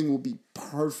myself, everything will be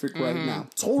perfect right now.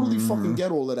 Totally fucking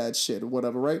get all of that shit or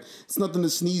whatever, right? It's nothing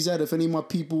to sneeze at. If any of my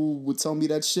people would tell me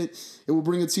that shit, it would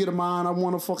bring a tear to my eye, and I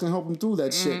want to fucking help them through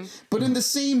that shit. But in the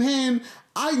same hand,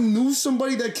 I knew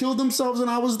somebody that killed themselves, and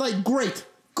I was like, great.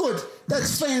 Good.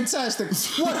 That's fantastic.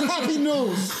 What happy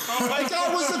news. Like,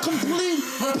 I was a complete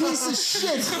piece of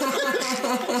shit.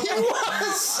 He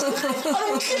was. I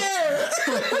don't care.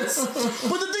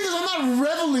 But the thing is, I'm not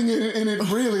reveling in it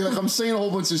really. Like, I'm saying a whole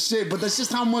bunch of shit, but that's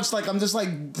just how much, like, I'm just like,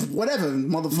 whatever,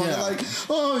 motherfucker. Yeah. Like,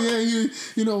 oh, yeah,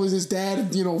 you know, his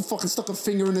dad, you know, fucking stuck a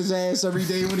finger in his ass every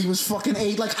day when he was fucking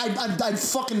 8. Like, I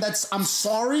fucking, I'm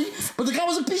sorry, but the guy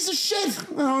was a piece of shit.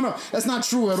 I don't know. That's not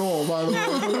true at all, by the way.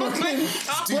 Okay.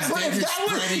 Dude,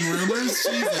 spreading rumors?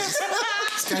 Jesus.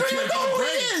 This guy can't get a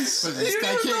break. This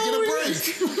guy can't get a break.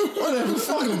 Whatever,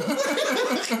 fuck him.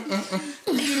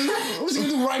 What's he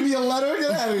gonna do, write me a letter?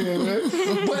 Get out of here, man.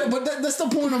 But that's the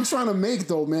point I'm trying to make,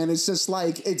 though, man. It's just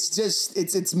like,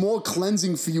 it's more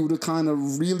cleansing for you to kind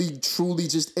of really, truly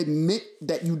just admit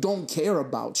that you don't care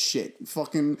about shit.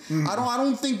 Fucking, I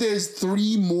don't think there's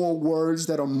 3 more words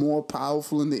that are more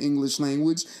powerful in the English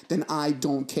language than I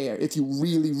don't care, if you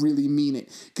really, really mean it.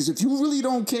 Because if you really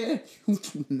don't care, you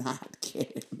do not care,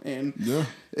 man. Yeah.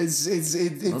 It's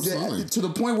to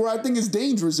the point where I think it's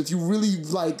dangerous if you really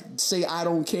like say I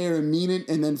don't care and mean it,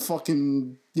 and then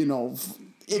fucking, you know,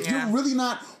 if you're really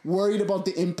not worried about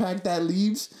the impact that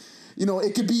leaves, you know,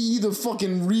 it could be either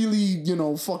fucking really, you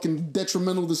know, fucking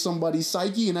detrimental to somebody's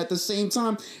psyche, and at the same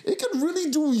time, it could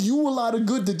really do you a lot of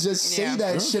good to just say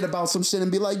that shit about some shit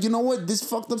and be like, you know what, this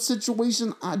fucked up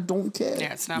situation, I don't care.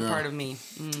 Yeah, it's not part of me.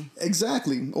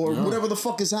 Exactly. Or whatever the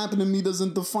fuck is happening to me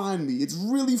doesn't define me. It's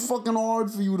really fucking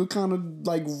hard for you to kind of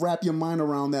like wrap your mind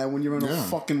around that when you're in a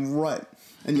fucking rut.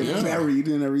 And you're buried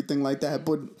and everything like that.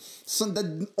 But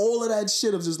all of that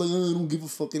shit of just like, oh, I don't give a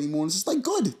fuck anymore. It's just like,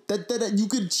 good. That you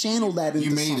could channel that into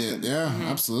something. You made it. Yeah,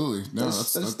 absolutely. No,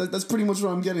 that's pretty much what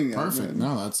I'm getting at. Perfect. Man.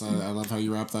 No, I love how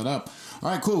you wrap that up.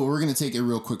 All right, cool. We're going to take a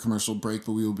real quick commercial break,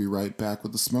 but we will be right back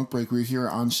with the smoke break. We're here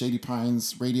on Shady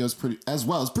Pines Radio's as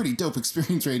well as Pretty Dope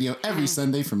Xperience Radio every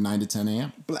Sunday from 9 to 10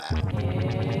 a.m. Blah.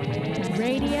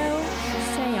 Radio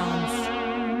Seance.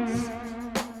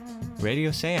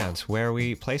 Radio Seance, where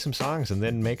we play some songs and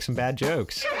then make some bad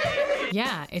jokes.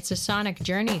 Yeah, it's a sonic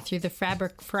journey through the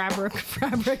fabric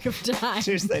of time.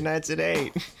 Tuesday nights at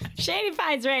 8. Shady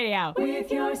Pines Radio.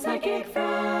 With your psychic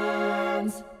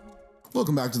friends.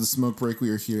 Welcome back to the Smoke Break. We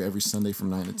are here every Sunday from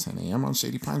 9 to 10 a.m. on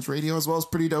Shady Pines Radio, as well as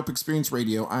Pretty Dope Xperience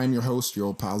Radio. I'm your host, your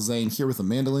old pal Zane, here with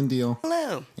Amanda Lindeel.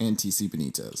 Hello. And TC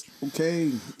Benitez.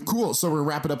 Okay. Cool. So we're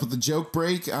wrapping up with the joke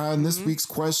break. And this week's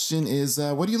question is,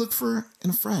 what do you look for in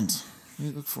a friend? What do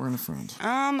you look for in a friend?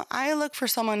 I look for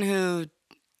someone who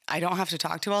I don't have to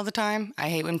talk to all the time. I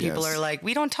hate when people are like,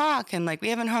 we don't talk and like we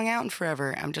haven't hung out in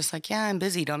forever. I'm just like, yeah, I'm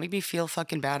busy. Don't make me feel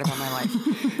fucking bad about my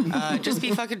life. Just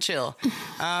be fucking chill.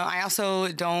 I also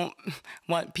don't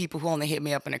want people who only hit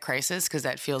me up in a crisis because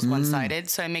that feels one-sided.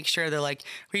 So I make sure to like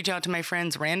reach out to my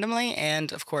friends randomly.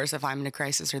 And of course, if I'm in a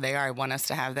crisis or they are, I want us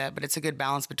to have that. But it's a good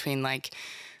balance between like,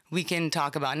 we can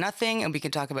talk about nothing and we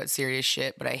can talk about serious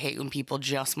shit, but I hate when people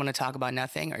just want to talk about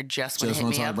nothing or just want to hit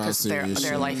me up because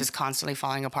their life is constantly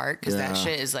falling apart because that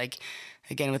shit is like,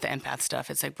 again, with the empath stuff,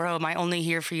 it's like, bro, am I only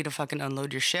here for you to fucking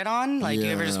unload your shit on? Like, you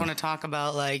ever just want to talk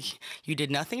about, like, you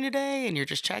did nothing today and you're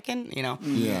just checking, you know?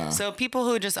 Yeah. So people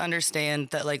who just understand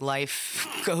that, like, life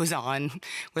goes on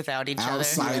without each other.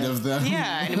 Outside of them.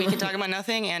 Yeah, and we can talk about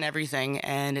nothing and everything,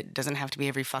 and it doesn't have to be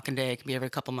every fucking day. It can be every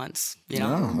couple months, you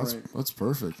know? No, that's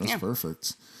perfect. That's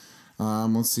perfect.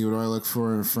 Let's see, what do I look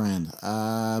for in a friend?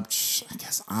 I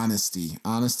guess honesty.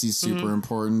 Honesty is super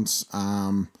important.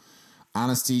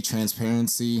 Honesty,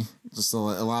 transparency, just a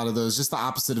lot of those, just the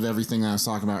opposite of everything I was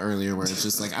talking about earlier, where it's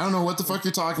just like, I don't know what the fuck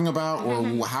you're talking about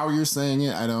or how you're saying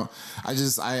it.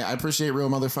 I appreciate real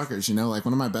motherfuckers, you know, like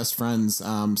one of my best friends,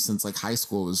 since like high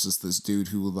school was just this dude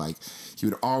who like, he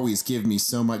would always give me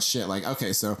so much shit. Like,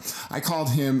 okay, so I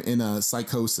called him in a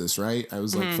psychosis, right? I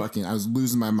was like I was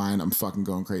losing my mind. I'm fucking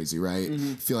going crazy, right?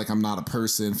 Feel like I'm not a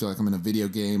person, feel like I'm in a video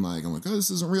game. Like, I'm like, oh,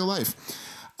 this isn't real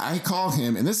life. I called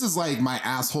him, and this is like my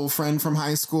asshole friend from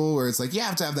high school, where it's like, you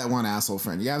have to have that one asshole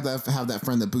friend. You have to have that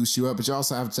friend that boosts you up, but you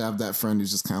also have to have that friend who's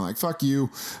just kind of like, fuck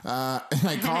you. And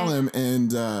I call him,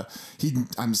 and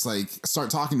I'm just like,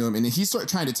 start talking to him, and he started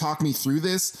trying to talk me through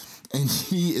this, and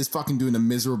he is fucking doing a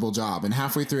miserable job. And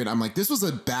halfway through it, I'm like, this was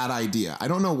a bad idea. I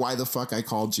don't know why the fuck I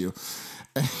called you.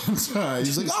 And he's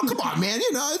like, oh, come on, man.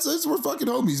 You know, it's we're fucking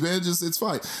homies, man. It's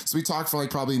fine. So we talked for like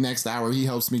probably the next hour. He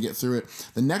helps me get through it.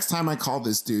 The next time I call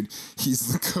this dude, he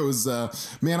goes,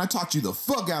 man, I talked you the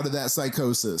fuck out of that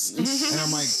psychosis. And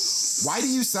I'm like, why do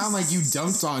you sound like you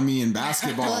dunked on me in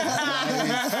basketball?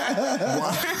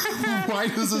 Why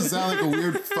does it sound like a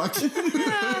weird fucking...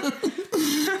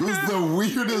 It was the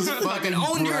weirdest fucking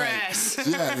own your ass.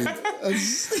 Yeah,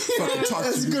 fucking talk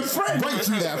That's a good friend. right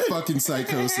through that fucking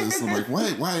psychosis. I'm like, what?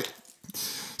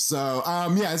 So,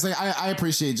 it's like I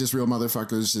appreciate just real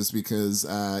motherfuckers just because,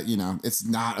 you know, it's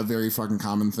not a very fucking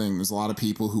common thing. There's a lot of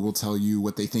people who will tell you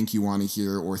what they think you want to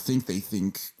hear or what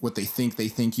they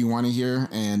think you want to hear.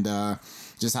 And,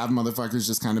 just have motherfuckers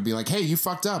just kind of be like, hey, you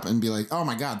fucked up. And be like, oh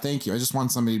my God, thank you. I just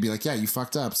want somebody to be like, yeah, you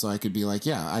fucked up. So I could be like,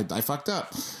 yeah, I fucked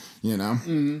up. You know?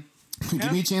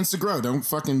 Give me a chance to grow. Don't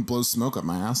fucking blow smoke up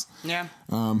my ass. Yeah.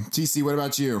 TC, what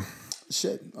about you?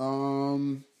 Shit.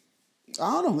 I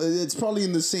don't know. It's probably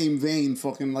in the same vein.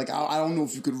 Fucking like I don't know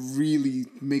if you could really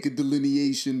make a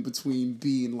delineation between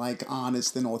being like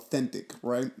honest and authentic,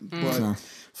 right? But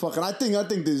fucking, I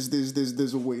think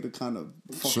there's a way to kind of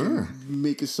fucking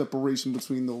make a separation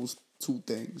between those two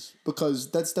things, because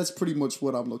that's pretty much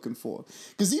what I'm looking for.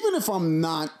 Because even if I'm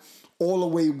not all the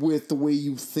way with the way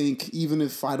you think, even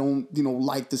if I don't, you know,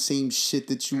 like the same shit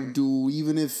that you do,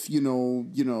 even if, you know,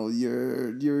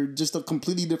 you're just a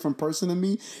completely different person than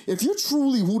me. If you're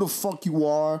truly who the fuck you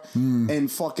are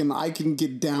and fucking I can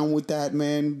get down with that,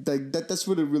 man, like that's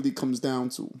what it really comes down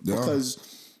to. Yeah.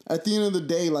 Because at the end of the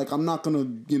day, like, I'm not gonna,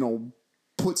 you know,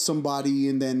 put somebody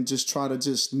and then just try to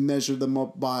just measure them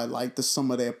up by like the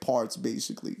sum of their parts,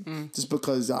 basically. Just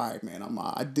because, all right, man,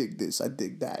 I dig this, I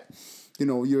dig that. You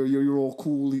know, you're all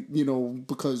cool, you know,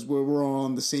 because we're all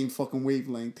on the same fucking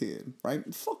wavelength here, right?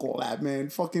 Fuck all that, man.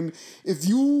 Fucking, if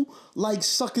you like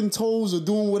sucking toes or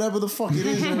doing whatever the fuck it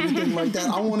is and everything like that,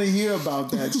 I want to hear about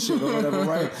that shit or whatever,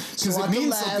 right? Because it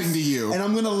means something to you. And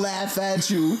I'm going to laugh at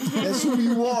you. That's who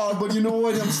you are, but you know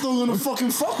what? I'm still going to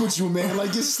fucking fuck with you, man.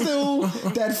 Like, you're still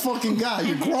that fucking guy.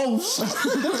 You're gross.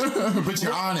 But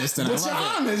you're honest, and but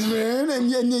I love it. You're honest, man.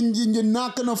 And you're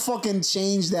not going to fucking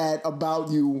change that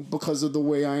about you because of the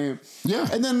way I am. Yeah.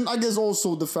 And then I guess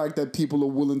also the fact that people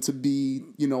are willing to be,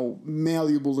 you know,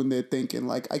 malleable in their thinking.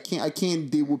 Like, I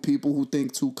can't deal with people who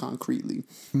think too concretely.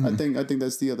 I think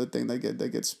that's the other thing that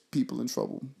gets people in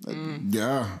trouble.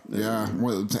 Yeah.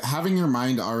 Well, having your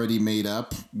mind already made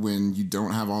up when you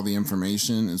don't have all the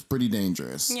information is pretty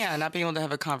dangerous. Yeah, not being able to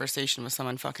have a conversation with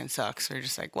someone fucking sucks. Or you're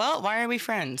just like, well, why are we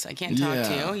friends? I can't talk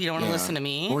to you. You don't want to listen to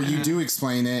me. Or you do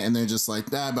explain it and they're just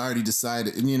like, I've already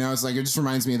decided. And, you know, it's like, it just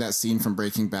reminds me of that scene scene from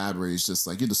Breaking Bad where he's just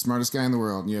like, you're the smartest guy in the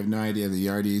world, and you have no idea that he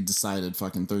already decided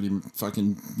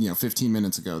 15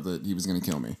 minutes ago that he was gonna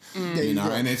kill me. You know,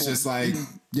 and it's just like,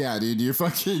 yeah, dude, you're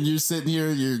sitting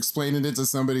here, you're explaining it to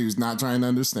somebody who's not trying to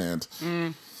understand.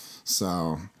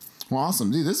 So, well,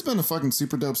 awesome, dude. This has been a fucking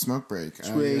super dope smoke break.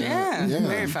 Yeah,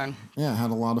 very fun. Yeah,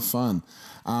 had a lot of fun.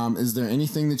 Is there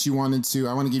anything that you wanted to?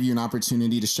 I want to give you an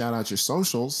opportunity to shout out your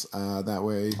socials. That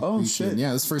way. Oh shit!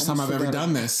 Yeah, this is the first time I've ever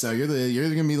done this, so you're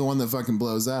gonna be the one that fucking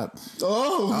blows up.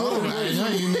 Oh, I know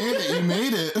you made it. You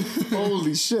made it.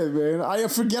 Holy shit, man! I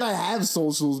forget I have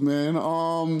socials,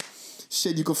 man.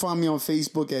 Shit, you can find me on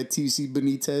Facebook at TC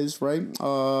Benitez, right?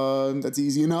 That's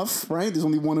easy enough, right? There's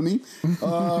only one of me.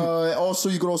 Also,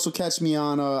 you could also catch me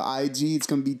on IG. It's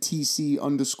going to be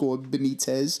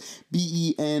TC_Benitez.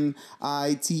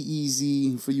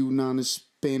 BENITEZ for you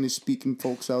non-Spanish speaking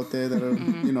folks out there that are,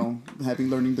 having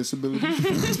learning disabilities.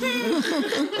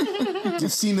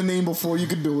 You've seen the name before, you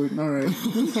could do it. All right.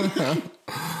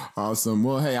 Awesome.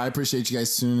 Well, hey, I appreciate you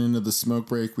guys tuning into the Smoke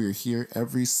Break. We are here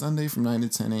every Sunday from 9 to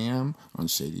 10 a.m. on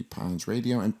Shady Pines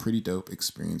Radio and Pretty Dope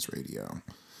Xperience Radio.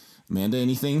 Amanda,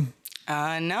 anything?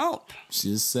 Nope. She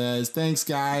just says, thanks,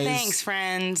 guys. Thanks,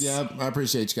 friends. Yep, I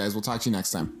appreciate you guys. We'll talk to you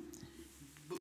next time.